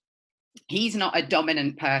not a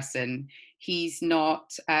dominant person. He's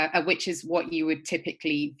not, which is what you would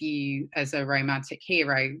typically view as a romantic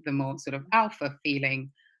hero. The more sort of alpha feeling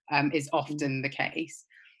is often the case.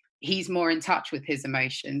 He's more in touch with his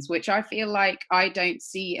emotions, which I feel like I don't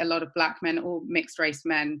see a lot of Black men or mixed race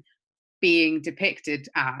men being depicted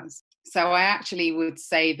as. So I actually would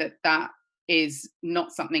say that is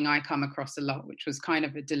not something I come across a lot, which was kind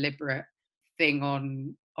of a deliberate thing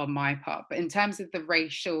on my part. But in terms of the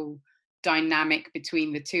racial dynamic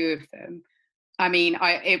between the two of them, I mean,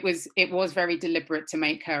 it was very deliberate to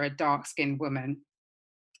make her a dark-skinned woman.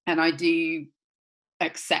 And I do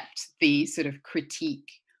accept the sort of critique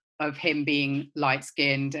of him being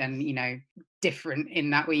light-skinned and, different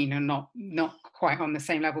in that way, not quite on the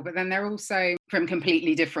same level. But then they're also from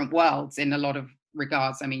completely different worlds in a lot of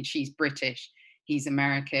regards. I mean, she's British, he's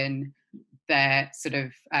American. Their sort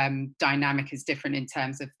of dynamic is different in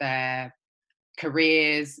terms of their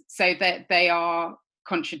careers. So that they are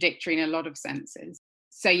contradictory in a lot of senses.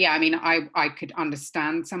 So yeah, I mean, I could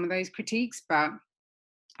understand some of those critiques, but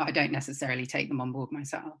I don't necessarily take them on board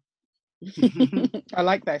myself. I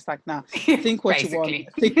like that. It's like, nah, think what you want,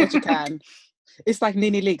 think what you can. It's like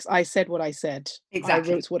Nene Leakes. I said what I said.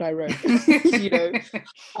 Exactly. I wrote what I wrote.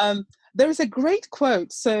 There is a great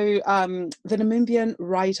quote. So the Namibian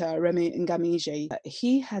writer, Remy Ngamije,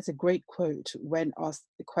 he has a great quote when asked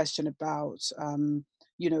the question about,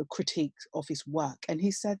 critique of his work. And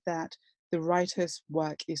he said that the writer's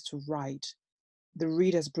work is to write. The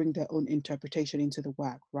readers bring their own interpretation into the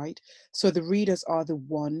work, right? So the readers are the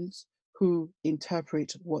ones who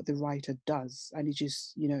interpret what the writer does, and you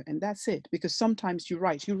just, and that's it. Because sometimes you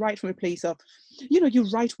write from a place of, you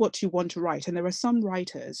write what you want to write. And there are some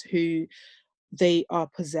writers who they are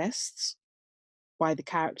possessed by the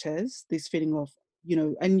characters, this feeling of,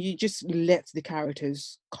 and you just let the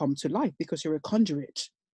characters come to life because you're a conduit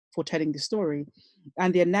for telling the story.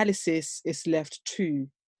 And the analysis is left to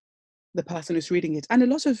the person who's reading it. And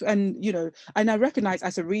and I recognize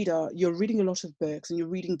as a reader, you're reading a lot of books and you're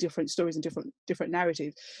reading different stories and different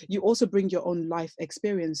narratives. You also bring your own life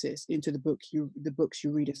experiences into the books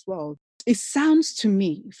you read as well. It sounds to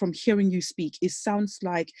me, from hearing you speak, it sounds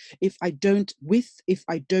like if I don't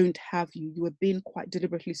have you, you are being quite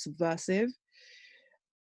deliberately subversive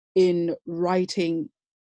in writing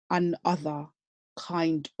another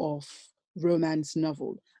kind of romance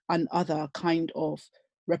novel, another kind of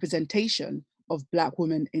representation of Black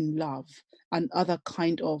women in love, and other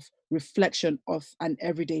kind of reflection of an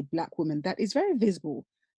everyday Black woman that is very visible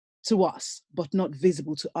to us, but not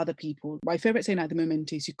visible to other people. My favorite saying at the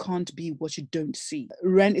moment is, you can't be what you don't see.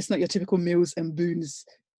 Ren is not your typical Mills and Boons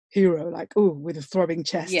hero, like, oh, with a throbbing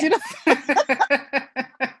chest, Yes. you know,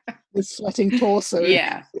 with sweating torso.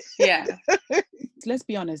 Yeah. Let's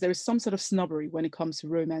be honest, there is some sort of snobbery when it comes to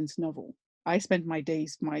romance novel. I spent my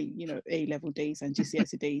days, A-level days and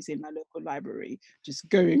GCSE days in my local library, just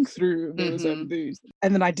going through those books.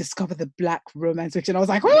 And then I discovered the Black romance fiction. I was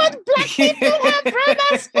like, what? Black people have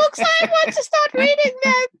romance books? I want to start reading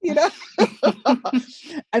them, you know?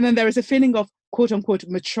 And then there is a feeling of quote unquote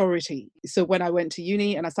maturity. So when I went to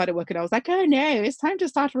uni and I started working, I was like, oh no, it's time to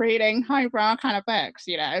start reading highbrow kind of books,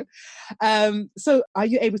 you know? So are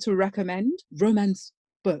you able to recommend romance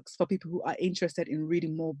books for people who are interested in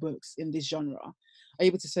reading more books in this genre? Are you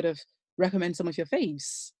able to sort of recommend some of your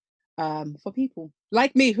faves for people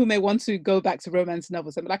like me who may want to go back to romance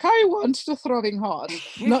novels and be like, I want the throbbing heart,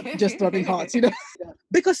 not just throbbing hearts, you know?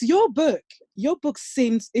 Because your book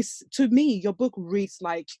to me, your book reads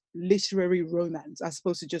like literary romance as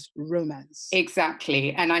opposed to just romance.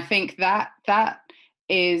 Exactly. And I think that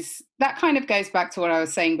kind of goes back to what I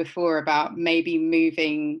was saying before about maybe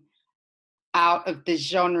moving out of the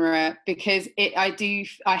genre, because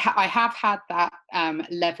I have had that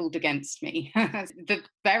leveled against me. The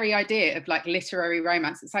very idea of like literary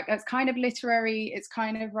romance, it's like, it's kind of literary, it's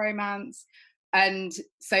kind of romance. And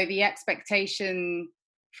so the expectation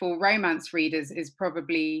for romance readers is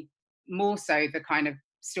probably more so the kind of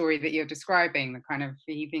story that you're describing, the kind of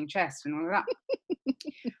the heaving chest and all of that.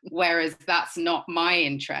 Whereas that's not my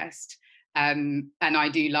interest. And I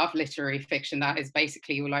do love literary fiction. That is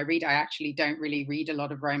basically all I read. I actually don't really read a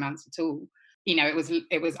lot of romance at all. You know,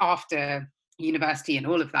 it was after university and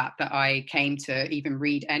all of that I came to even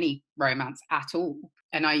read any romance at all.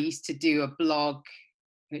 And I used to do a blog,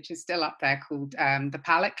 which is still up there, called The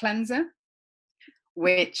Palate Cleanser,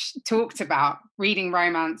 which talked about reading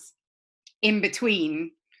romance in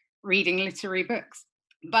between reading literary books.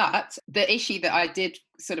 But the issue that I did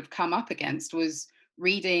sort of come up against was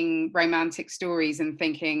reading romantic stories and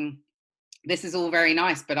thinking, this is all very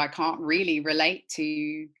nice, but I can't really relate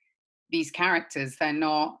to these characters.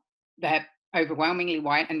 They're overwhelmingly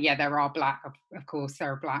white. And yeah, there are black, of course,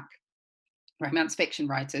 there are black romance fiction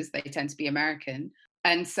writers. They tend to be American.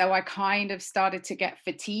 And so I kind of started to get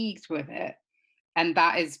fatigued with it. And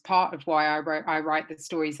that is part of why I write the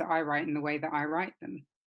stories that I write in the way that I write them,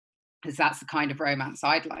 because that's the kind of romance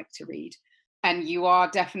I'd like to read. And you are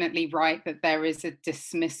definitely right that there is a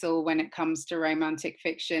dismissal when it comes to romantic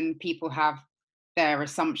fiction. People have their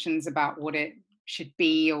assumptions about what it should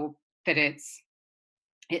be, or that it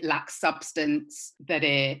lacks substance, that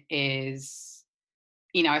it is,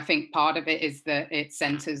 you know, I think part of it is that it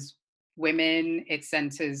centers women, it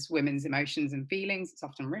centers women's emotions and feelings. It's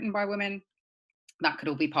often written by women. That could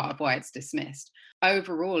all be part of why it's dismissed.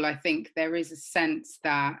 Overall, I think there is a sense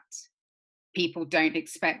that people don't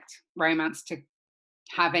expect romance to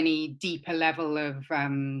have any deeper level of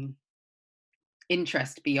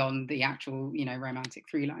interest beyond the actual, you know, romantic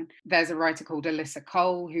through line. There's a writer called Alyssa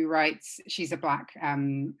Cole who writes, she's a Black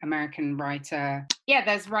American writer. Yeah,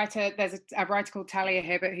 there's a writer called Talia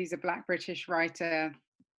Hibbert who's a Black British writer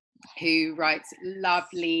who writes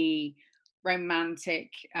lovely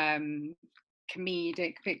romantic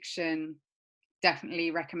comedic fiction.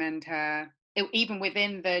 Definitely recommend her. Even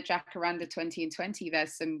within the Jacaranda 20 and 20,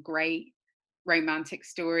 there's some great romantic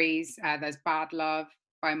stories. There's Bad Love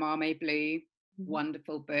by Mame Blue.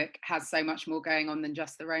 Wonderful book. Has so much more going on than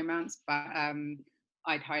just the romance, but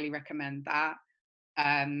I'd highly recommend that.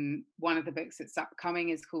 One of the books that's upcoming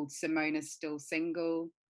is called Simona's Still Single,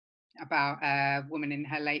 about a woman in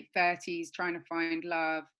her late 30s trying to find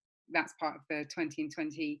love. That's part of the 20 and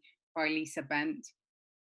 20 by Lisa Bent.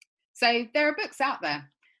 So there are books out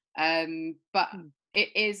there. But it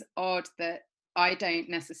is odd that I don't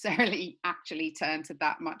necessarily actually turn to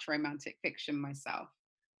that much romantic fiction myself.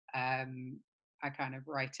 I kind of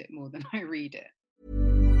write it more than I read it.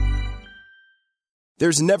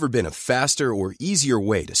 There's never been a faster or easier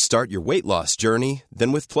way to start your weight loss journey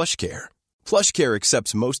than with PlushCare. PlushCare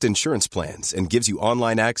accepts most insurance plans and gives you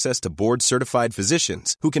online access to board-certified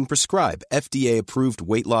physicians who can prescribe FDA-approved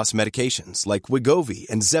weight loss medications like Wegovy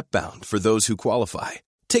and Zepbound for those who qualify.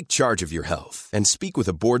 Take charge of your health and speak with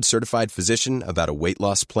a board-certified physician about a weight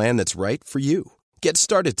loss plan that's right for you. Get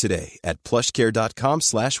started today at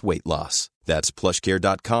plushcare.com/weightloss. That's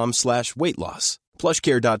plushcare.com/weightloss.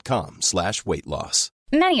 plushcare.com/weightloss.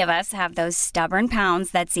 Many of us have those stubborn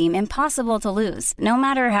pounds that seem impossible to lose, no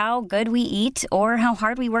matter how good we eat or how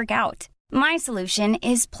hard we work out. My solution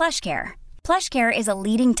is PlushCare. PlushCare is a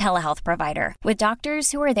leading telehealth provider with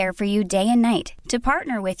doctors who are there for you day and night to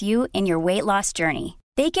partner with you in your weight loss journey.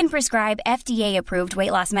 They can prescribe FDA-approved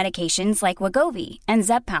weight loss medications like Wegovy and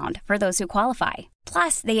Zepbound for those who qualify.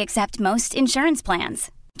 Plus, they accept most insurance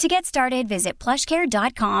plans. To get started, visit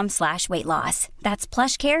plushcare.com/weightloss. That's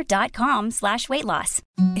plushcare.com/weightloss.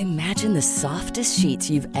 Imagine the softest sheets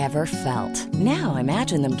you've ever felt. Now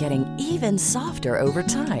imagine them getting even softer over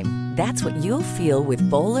time. That's what you'll feel with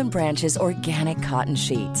Boll & Branch's organic cotton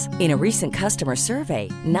sheets. In a recent customer survey,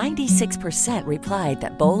 96% replied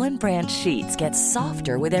that Boll & Branch sheets get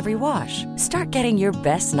softer with every wash. Start getting your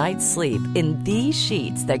best night's sleep in these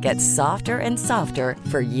sheets that get softer and softer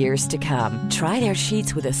for years to come. Try their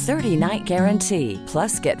sheets with a 30-night guarantee.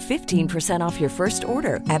 Plus, get 15% off your first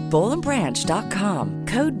order at bollandbranch.com.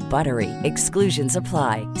 Code BUTTERY. Exclusions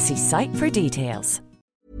apply. See site for details.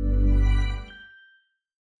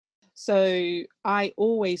 So I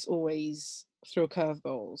always throw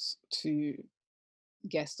curveballs to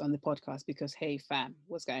guests on the podcast because, hey, fam,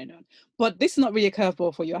 what's going on? But this is not really a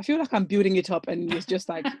curveball for you. I feel like I'm building it up and it's just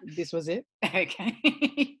like, this was it.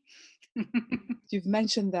 Okay. You've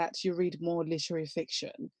mentioned that you read more literary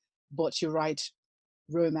fiction, but you write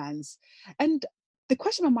romance. And the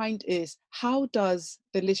question in my mind is, how does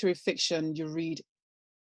the literary fiction you read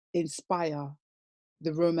inspire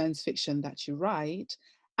the romance fiction that you write?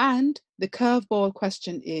 And the curveball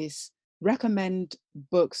question is, recommend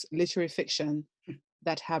books, literary fiction,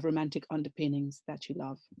 that have romantic underpinnings that you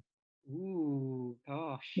love. Ooh,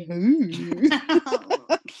 gosh.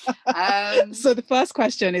 So the first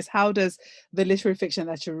question is, how does the literary fiction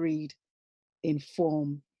that you read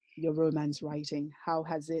inform your romance writing? How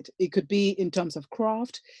has it could be in terms of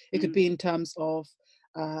craft, it could be in terms of,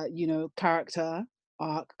 character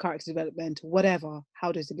arc, character development, whatever.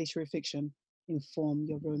 How does the literary fiction inform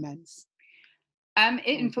your romance?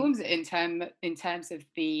 It informs it in terms of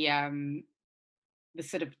the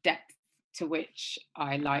sort of depth to which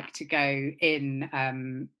I like to go in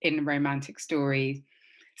romantic stories.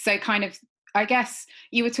 So kind of, I guess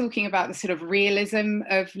you were talking about the sort of realism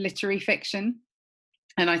of literary fiction.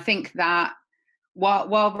 And I think that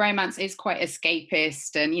while romance is quite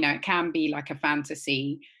escapist and, it can be like a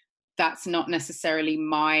fantasy, that's not necessarily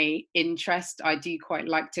my interest. I do quite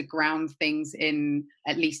like to ground things in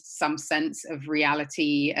at least some sense of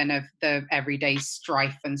reality and of the everyday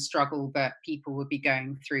strife and struggle that people would be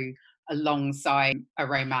going through alongside a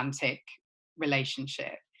romantic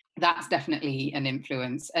relationship. That's definitely an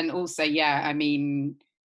influence. And also,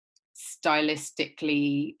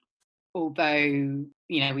 stylistically, although,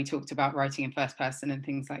 we talked about writing in first person and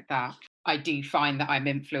things like that, I do find that I'm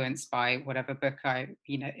influenced by whatever book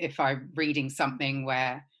if I'm reading something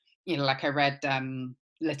where, like I read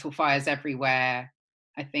Little Fires Everywhere,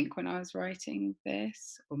 I think when I was writing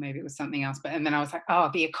this, or maybe it was something else, and then I was like,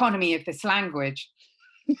 the economy of this language,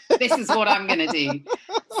 this is what I'm going to do.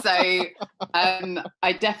 So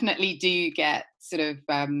I definitely do get sort of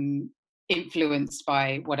influenced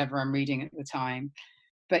by whatever I'm reading at the time.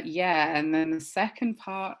 But yeah, and then the second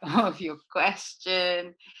part of your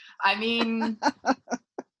question,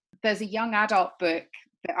 there's a young adult book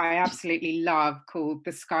that I absolutely love called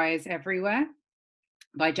The Sky is Everywhere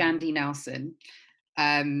by Jandy Nelson,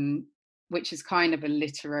 which is kind of a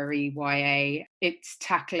literary YA. It's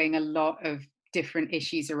tackling a lot of different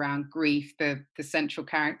issues around grief. The central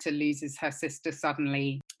character loses her sister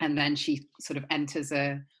suddenly, and then she sort of enters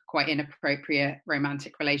a quite inappropriate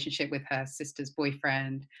romantic relationship with her sister's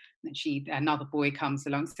boyfriend, and another boy comes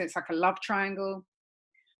along. So it's like a love triangle,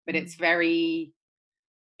 but it's very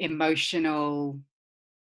emotional.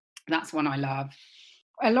 That's one I love.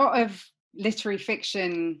 A lot of literary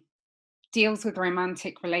fiction deals with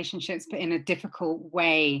romantic relationships, but in a difficult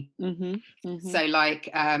way. So like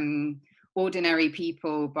Ordinary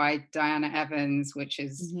People by Diana Evans, which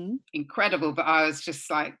is incredible, but I was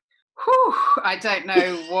just like, I don't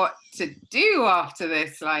know what to do after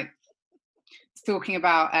this. Like, it's talking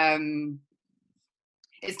about a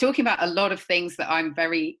lot of things that I'm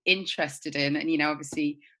very interested in, and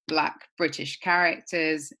obviously Black British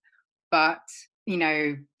characters, but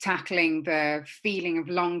tackling the feeling of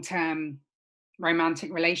long-term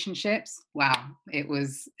romantic relationships. Wow,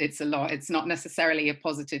 it's a lot. It's not necessarily a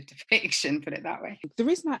positive fiction, put it that way. The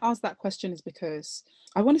reason I asked that question is because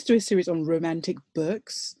I wanted to do a series on romantic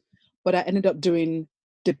books, but I ended up doing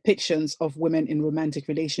depictions of women in romantic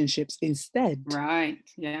relationships instead. Right,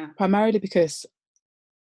 yeah. Primarily because,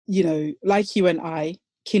 like you and I,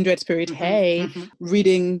 kindred spirit,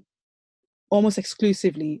 reading almost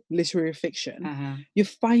exclusively literary fiction, you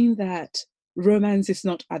find that romance is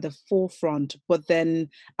not at the forefront, but then,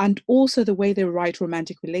 and also the way they write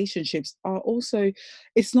romantic relationships are also,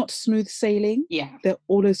 it's not smooth sailing. Yeah. They're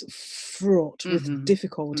always fraught with Mhm.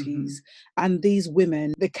 difficulties. And these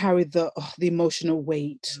women, they carry the emotional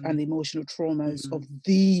weight and the emotional traumas of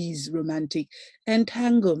these romantic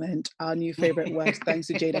entanglement, our new favorite word, thanks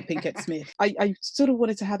to Jada Pinkett Smith. I sort of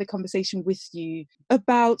wanted to have a conversation with you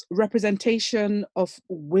about representation of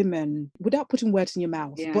women without putting words in your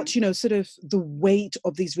mouth, Yeah. but, you know, sort of the weight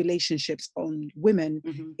of these relationships on women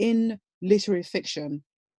Mhm. in literary fiction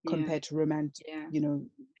Yeah. compared to romance, Yeah. you know,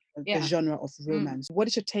 Yeah. the genre of romance. What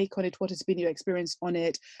is your take on it? What has been your experience on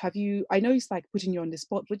it? Have you, I know it's like putting you on the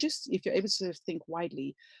spot, but just if you're able to sort of think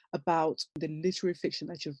widely about the literary fiction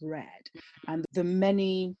that you've read and the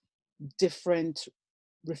many different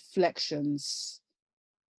reflections,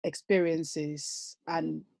 experiences,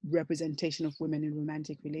 and representation of women in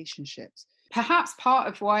romantic relationships. Perhaps part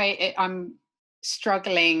of why I'm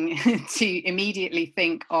struggling to immediately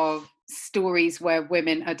think of stories where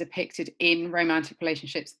women are depicted in romantic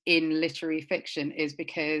relationships in literary fiction is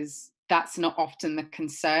because that's not often the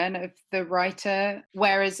concern of the writer.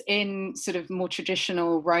 Whereas in sort of more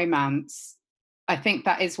traditional romance, I think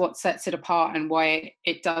that is what sets it apart and why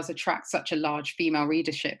it does attract such a large female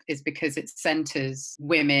readership, is because it centers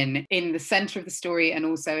women in the center of the story and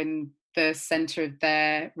also in the center of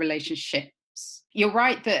their relationships. You're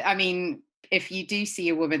right that, I mean, if you do see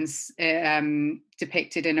a woman's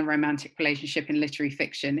depicted in a romantic relationship in literary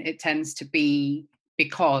fiction, it tends to be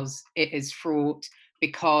because it is fraught,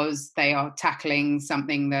 because they are tackling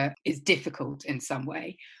something that is difficult in some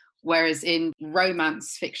way. Whereas in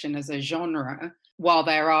romance fiction as a genre, while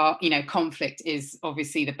there are, you know, conflict is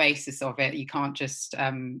obviously the basis of it. You can't just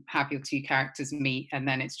have your two characters meet and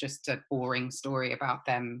then it's just a boring story about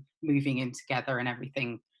them moving in together and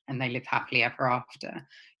everything and they live happily ever after.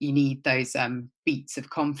 You need those beats of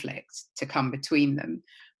conflict to come between them.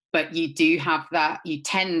 But you do have that, you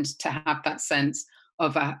tend to have that sense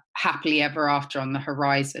of a happily ever after on the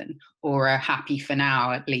horizon, or a happy for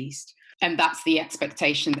now at least. And that's the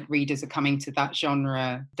expectation that readers are coming to that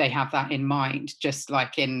genre. They have that in mind, just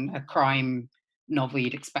like in a crime novel,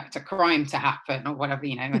 you'd expect a crime to happen or whatever,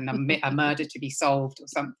 you know, and a murder to be solved or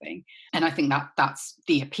something. And I think that that's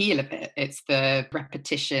the appeal of it. It's the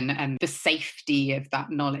repetition and the safety of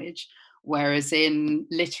that knowledge. Whereas in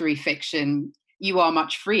literary fiction, you are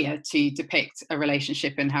much freer to depict a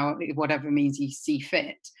relationship in how, whatever means you see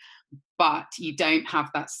fit. But you don't have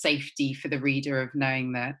that safety for the reader of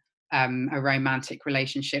knowing that a romantic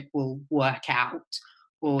relationship will work out,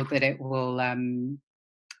 or that it will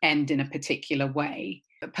end in a particular way.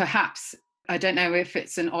 But perhaps, I don't know if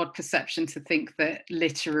it's an odd perception to think that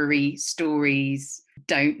literary stories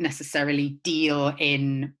don't necessarily deal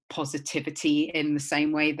in positivity in the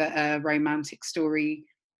same way that a romantic story,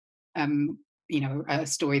 you know, a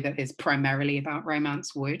story that is primarily about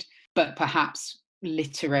romance would. But perhaps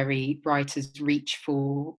literary writers reach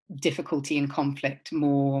for difficulty and conflict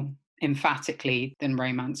more emphatically than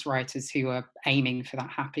romance writers who are aiming for that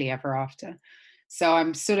happily ever after. So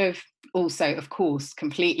I'm sort of also, of course,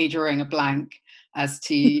 completely drawing a blank as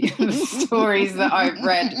to the stories that I've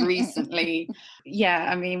read recently. Yeah,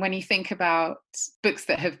 I mean, when you think about books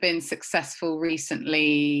that have been successful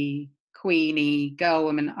recently, Queenie, Girl,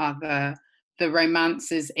 Woman, Other, the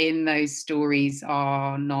romances in those stories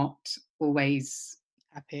are not always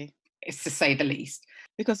happy, it's to say the least.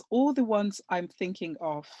 Because all the ones I'm thinking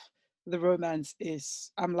of, the romance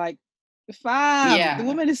is, I'm like, fam, the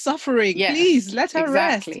woman is suffering. Yes, please let her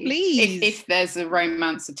rest, please. If there's a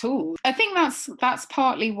romance at all. I think that's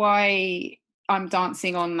partly why I'm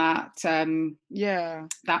dancing on that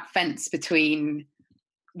that fence between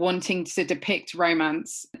wanting to depict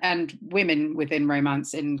romance and women within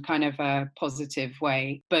romance in kind of a positive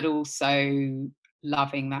way, but also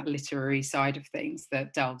loving that literary side of things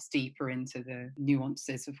that delves deeper into the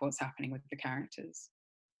nuances of what's happening with the characters.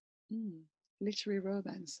 Literary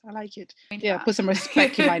romance. I like it. Yeah, put some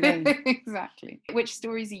respect to my name. Exactly. Which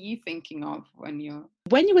stories are you thinking of when you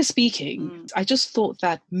were speaking? I just thought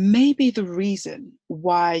that maybe the reason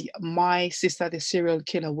why My Sister the Serial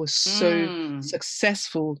Killer was so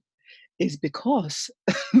successful is because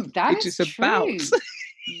that is about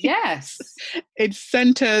yes, it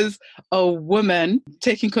centers a woman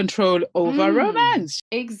taking control over romance.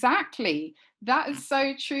 Exactly. That is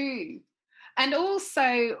so true. And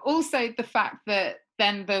also the fact that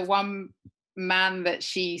then the one man that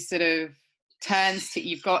she sort of turns to,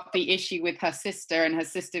 you've got the issue with her sister and her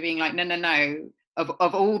sister being like, no, of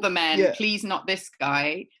all the men, please not this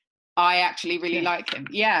guy. I actually really like him.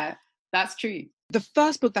 Yeah, that's true. The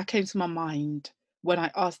first book that came to my mind when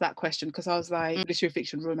I asked that question, because I was like, literary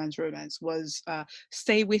fiction, romance was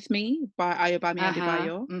Stay With Me by Ayobami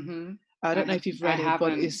Adebayo. Mm-hmm. I don't know if you've read it,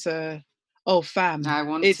 but haven't. it's oh fam, I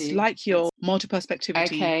want it's to. like your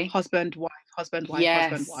multi-perspectivity, Okay. husband, wife, husband, wife,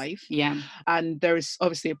 husband, Yes. wife. Yeah. And there is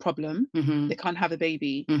obviously a problem. Mm-hmm. They can't have a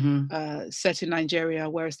baby. Mm-hmm. Set in Nigeria,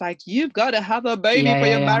 where it's like, you've got to have a baby Yeah, for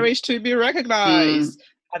yeah, your yeah. marriage to be recognized.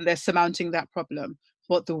 And they're surmounting that problem.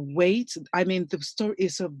 But the weight, I mean, the story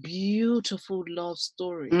is a beautiful love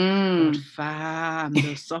story. But fam,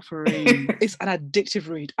 the suffering. It's an addictive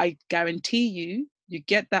read. I guarantee you, you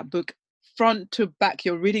get that book front to back,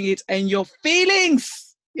 you're reading it, and your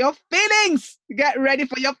feelings, get ready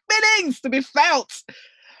for your feelings to be felt.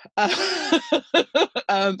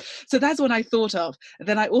 So that's what I thought of.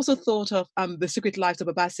 Then I also thought of The Secret Lives of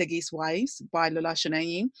Obasegi's Wives by Lola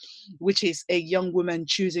Shoneyin, which is a young woman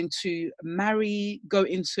choosing to go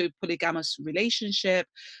into polygamous relationship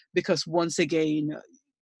because, once again,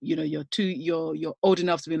 you're old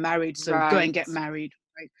enough to be married, so go and get married.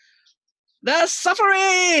 Right? The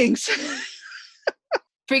sufferings.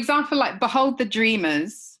 For example, like Behold the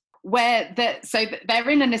Dreamers, where they're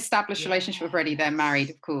in an established relationship already. They're married,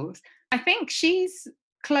 of course. I think she's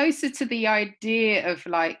closer to the idea of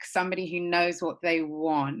like somebody who knows what they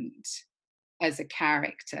want as a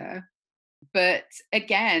character. But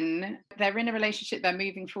again, they're in a relationship, they're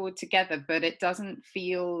moving forward together, but it doesn't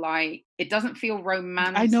feel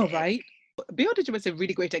romantic. I know, right? Behold the Dreamer is a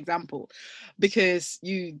really great example, because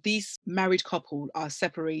these married couple are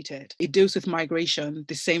separated. It deals with migration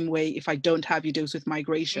the same way If I Don't Have You deals with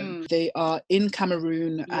migration. They are in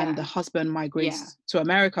Cameroon and the husband migrates to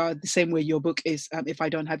America the same way your book is If I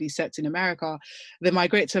Don't Have You sets in America. They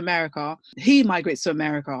migrate to America. He migrates to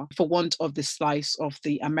America for want of the slice of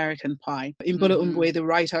the American pie. Mbola Umbwe, the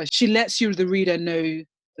writer, she lets you, the reader, know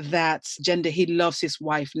that he loves his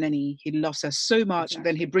wife Nenny. He loves her so much.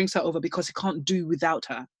 Then he brings her over because he can't do without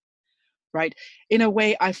her. Right? In a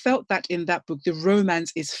way, I felt that in that book, the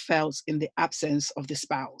romance is felt in the absence of the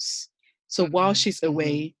spouse. So while she's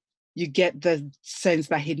away, you get the sense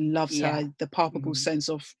that he loves her, the palpable sense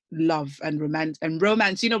of love and romance.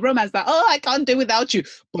 Romance, romance that, I can't do without you,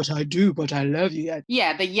 but I do, but I love you.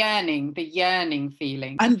 Yeah, the yearning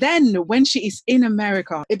feeling. And then when she is in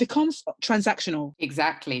America, it becomes transactional.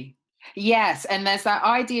 Exactly. Yes, and there's that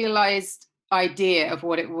idealized idea of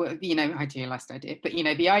what it would, idealized idea, but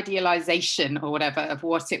the idealization or whatever of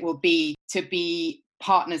what it will be to be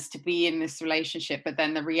partners, to be in this relationship, but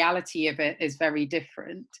then the reality of it is very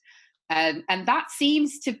different. And that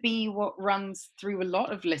seems to be what runs through a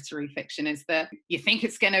lot of literary fiction, is that you think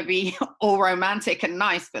it's going to be all romantic and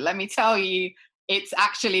nice, but let me tell you, it's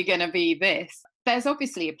actually going to be this. There's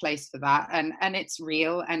obviously a place for that, and it's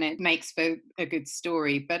real, and it makes for a good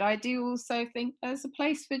story. But I do also think there's a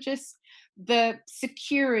place for just the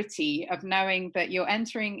security of knowing that you're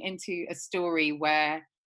entering into a story where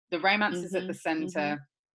the romance is at the center,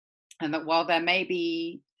 and that while there may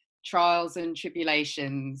be trials and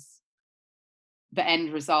tribulations, the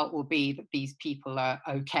end result will be that these people are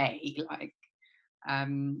okay.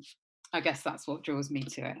 I guess that's what draws me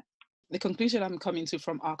to it. The conclusion I'm coming to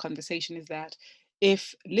from our conversation is that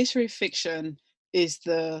if literary fiction is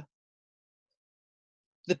the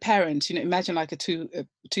parent, imagine like a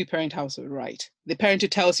two-parent household, right? The parent who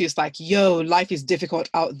tells you, it's like, yo, life is difficult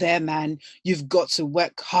out there, man. You've got to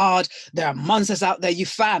work hard. There are monsters out there,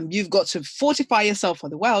 you've got to fortify yourself for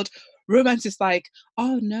the world. Romance is like,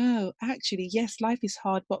 oh no, actually, yes, life is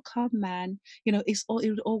hard, but come, man, it'll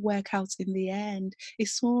all work out in the end.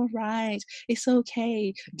 It's all right. It's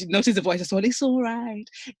okay. Notice the voice as well. It's all right.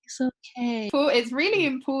 It's okay. It's really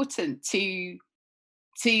important to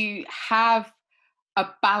have a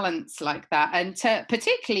balance like that, and to,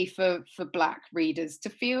 particularly for Black readers, to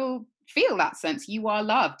feel that sense. You are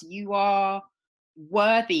loved. You are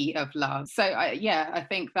worthy of love. So I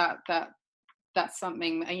think that's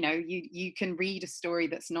something, you can read a story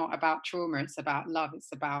that's not about trauma. It's about love.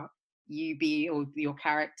 It's about or your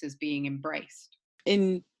characters being embraced.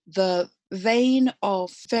 In the vein of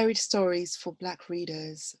varied stories for Black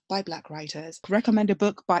readers by Black writers, recommend a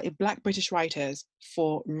book by a Black British writers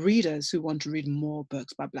for readers who want to read more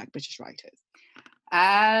books by Black British writers.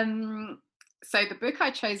 So the book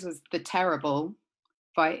I chose was The Terrible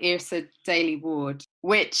by Yrsa Daley-Ward,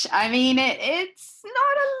 which, I mean, it's not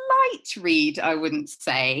a light read, I wouldn't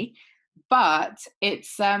say, but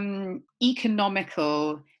it's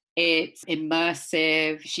economical, it's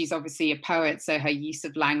immersive. She's obviously a poet, so her use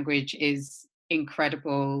of language is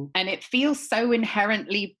incredible, and it feels so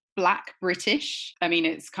inherently Black British. I mean,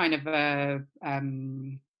 it's kind of a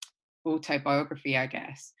autobiography, I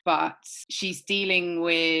guess. But she's dealing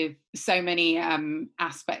with so many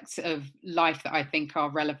aspects of life that I think are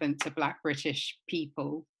relevant to Black British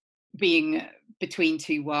people, being between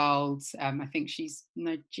two worlds. I think she's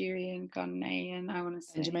Nigerian, Ghanaian, I want to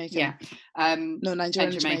say. And Jamaican. Yeah. No,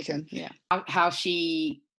 Nigerian and Jamaican. Yeah. How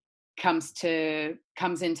she comes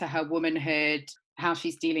into her womanhood, how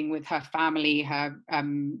she's dealing with her family, her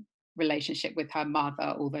relationship with her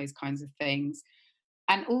mother, all those kinds of things.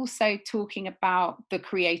 And also talking about the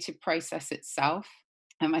creative process itself.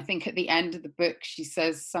 I think at the end of the book, she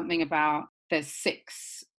says something about there's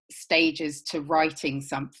 6 stages to writing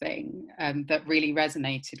something that really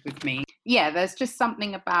resonated with me. Yeah, there's just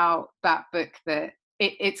something about that book that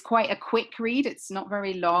it's quite a quick read. It's not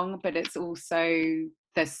very long, but it's also,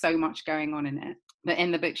 there's so much going on in it. But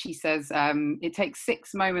in the book, she says, it takes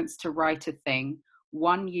 6 moments to write a thing.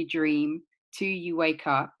 1, you dream. 2, you wake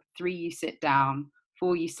up. 3, you sit down.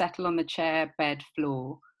 4, you settle on the chair, bed,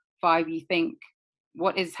 floor. 5, you think,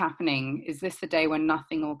 what is happening? Is this the day when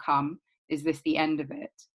nothing will come? Is this the end of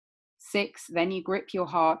it? 6, then you grip your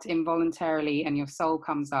heart involuntarily and your soul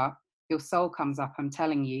comes up. Your soul comes up, I'm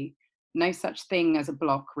telling you. No such thing as a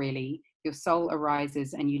block, really. Your soul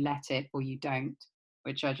arises and you let it or you don't,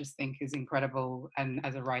 which I just think is incredible. And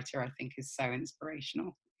as a writer, I think is so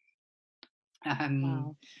inspirational.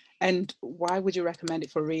 Wow. And why would you recommend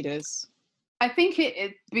it for readers? I think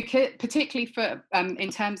because particularly for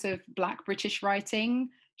in terms of Black British writing,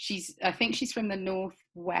 I think she's from the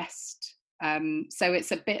Northwest, so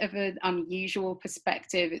it's a bit of an unusual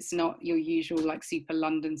perspective. It's not your usual like super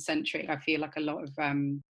London centric. I feel like a lot of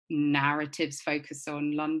narratives focus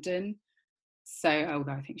on London. So,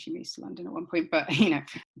 although I think she moved to London at one point, but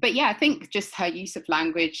yeah, I think just her use of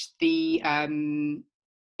language,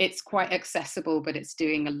 it's quite accessible, but it's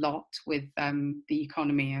doing a lot with the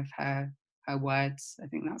economy of her words. I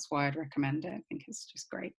think that's why I'd recommend it. I think it's just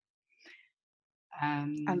great.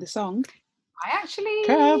 And the song? I actually...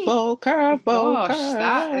 Curveball.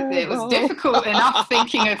 It was difficult enough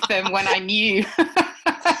thinking of them when I knew.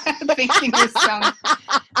 Thinking of songs.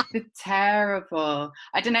 The terrible.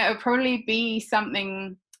 I don't know, it would probably be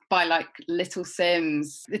something by like Little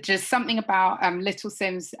Simz. It's just something about Little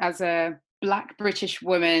Simz as a Black British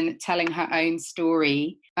woman telling her own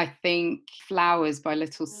story. I think Flowers by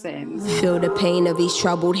Little Simz. Feel the pain of his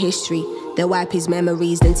troubled history. They'll wipe his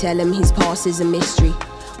memories, then tell him his past is a mystery.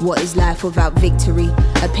 What is life without victory?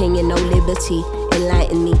 Opinion, no liberty.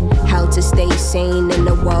 Enlighten me how to stay sane in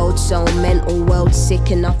the world so mental, world sick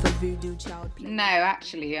enough of voodoo child. No,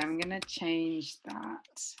 actually, I'm gonna change that. I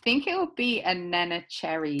think it will be a Nena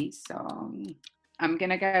Cherry song. I'm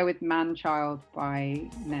gonna go with Man Child by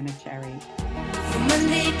Nena Cherry. From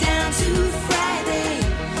Monday down to Friday,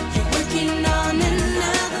 you're working on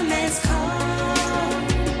another man's car.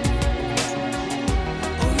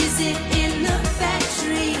 Or is it in the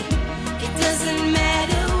factory? It doesn't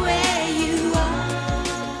matter where you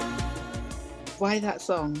are. Why that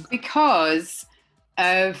song? Because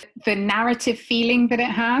of the narrative feeling that it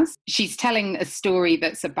has. She's telling a story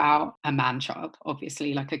that's about a man-child,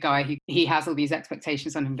 obviously, like a guy who he has all these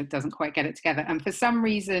expectations on him but doesn't quite get it together. And for some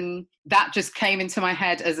reason, that just came into my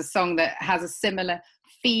head as a song that has a similar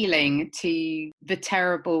feeling to The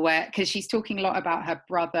Terrible, where, because she's talking a lot about her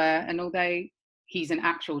brother, and although he's an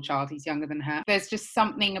actual child, he's younger than her, there's just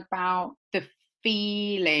something about the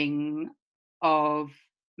feeling of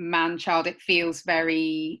man-child. It feels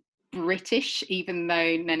very British, even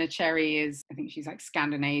though Nena Cherry is, I think she's like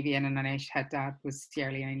Scandinavian, and I know her dad was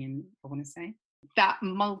Sierra Leonean, I want to say. That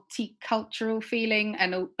multicultural feeling,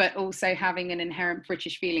 but also having an inherent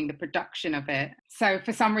British feeling, the production of it. So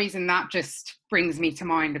for some reason, that just brings me to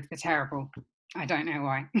mind of The Terrible. I don't know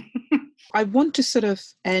why. I want to sort of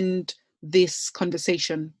end this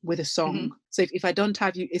conversation with a song. Mm-hmm. So if I Don't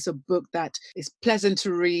Have You is a book that is pleasant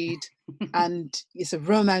to read and it's a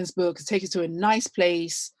romance book, it takes you to a nice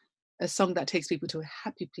place, a song that takes people to a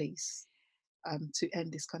happy place, to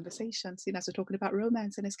end this conversation, seeing as we're talking about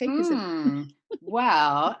romance and escapism.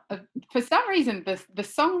 Well, for some reason, the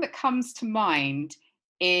song that comes to mind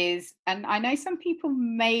is, and I know some people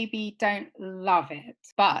maybe don't love it,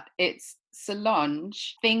 but it's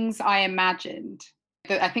Solange, Things I Imagined.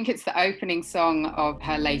 I think it's the opening song of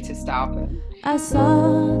her latest album. I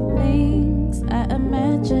saw things I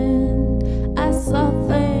imagined. I saw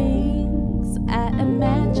things I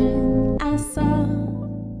imagined. I saw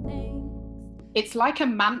things. It's like a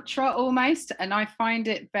mantra almost, and I find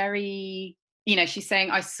it very, she's saying,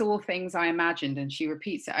 I saw things I imagined, and she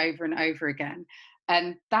repeats it over and over again.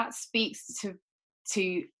 And that speaks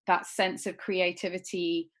to that sense of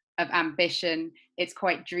creativity of ambition. It's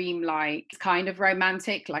quite dreamlike. It's kind of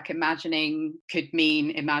romantic, like imagining could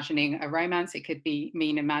mean imagining a romance. It could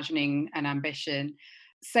mean imagining an ambition.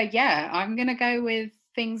 So yeah, I'm going to go with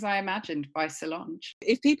Things I Imagined by Solange.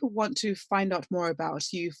 If people want to find out more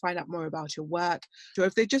about you, find out more about your work, or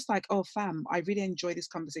if they're just like, oh fam, I really enjoy this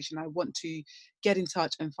conversation, I want to get in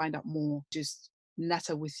touch and find out more, just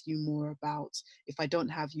natter with you more about, if I don't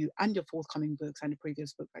have you and your forthcoming books and the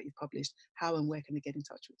previous book that you've published, how and where can they get in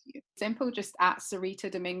touch with you? Simple, just at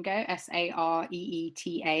Sarita Domingo,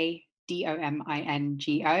 SAREETA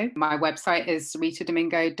DOMINGO. My website is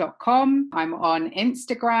saritadomingo.com. I'm on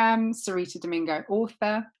Instagram, Sarita Domingo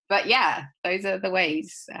Author. But yeah, those are the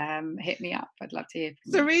ways. Hit me up. I'd love to hear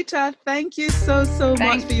from you. Sarita, thank you so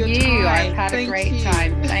much for your time. I've had a great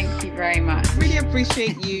time. Thank you very much. Really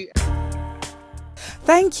appreciate you.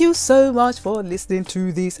 Thank you so much for listening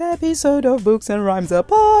to this episode of Books and Rhymes, a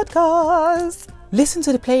podcast. Listen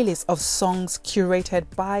to the playlist of songs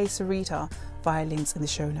curated by Sarita via links in the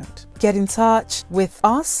show note. Get in touch with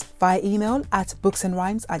us via email at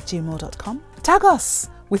booksandrhymes@gmail.com. Tag us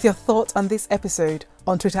with your thoughts on this episode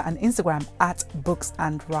on Twitter and Instagram at Books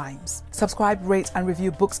and Rhymes. Subscribe, rate and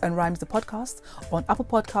review Books and Rhymes, the podcast, on Apple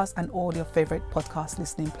Podcasts and all your favorite podcast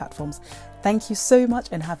listening platforms. Thank you so much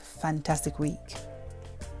and have a fantastic week.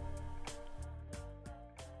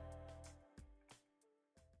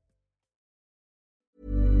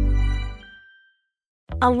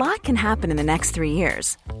 A lot can happen in the next 3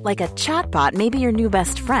 years. Like a chatbot may be your new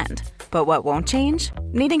best friend. But what won't change?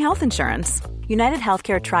 Needing health insurance. United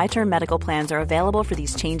Healthcare Tri-Term Medical Plans are available for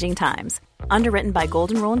these changing times. Underwritten by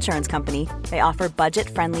Golden Rule Insurance Company, they offer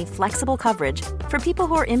budget-friendly, flexible coverage for people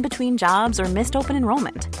who are in between jobs or missed open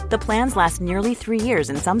enrollment. The plans last nearly 3 years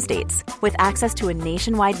in some states, with access to a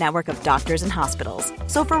nationwide network of doctors and hospitals.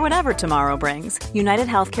 So for whatever tomorrow brings, United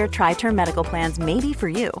Healthcare Tri-Term Medical Plans may be for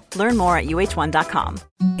you. Learn more at UH1.com.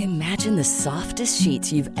 Imagine the softest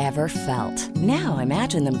sheets you've ever felt. Now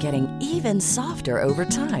imagine them getting even softer over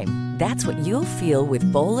time. That's what you'll feel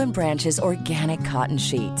with Boll & Branch's organic cotton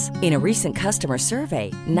sheets. In a recent customer survey,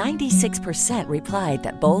 96% replied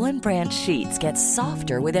that Boll & Branch sheets get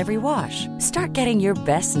softer with every wash. Start getting your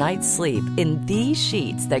best night's sleep in these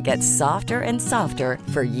sheets that get softer and softer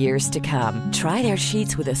for years to come. Try their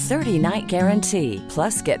sheets with a 30-night guarantee.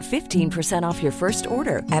 Plus, get 15% off your first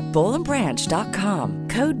order at bollandbranch.com.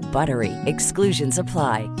 Code BUTTERY. Exclusions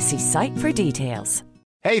apply. See site for details.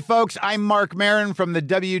 Hey, folks, I'm Mark Maron from the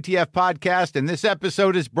WTF Podcast, and this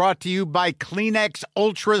episode is brought to you by Kleenex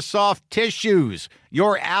Ultra Soft Tissues,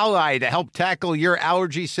 your ally to help tackle your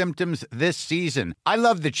allergy symptoms this season. I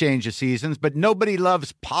love the change of seasons, but nobody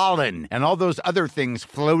loves pollen and all those other things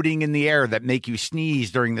floating in the air that make you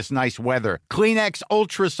sneeze during this nice weather. Kleenex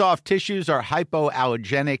Ultra Soft Tissues are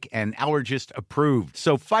hypoallergenic and allergist approved,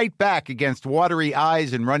 so fight back against watery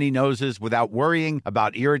eyes and runny noses without worrying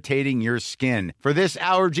about irritating your skin. For this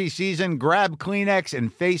allergy season, grab Kleenex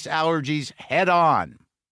and face allergies head on.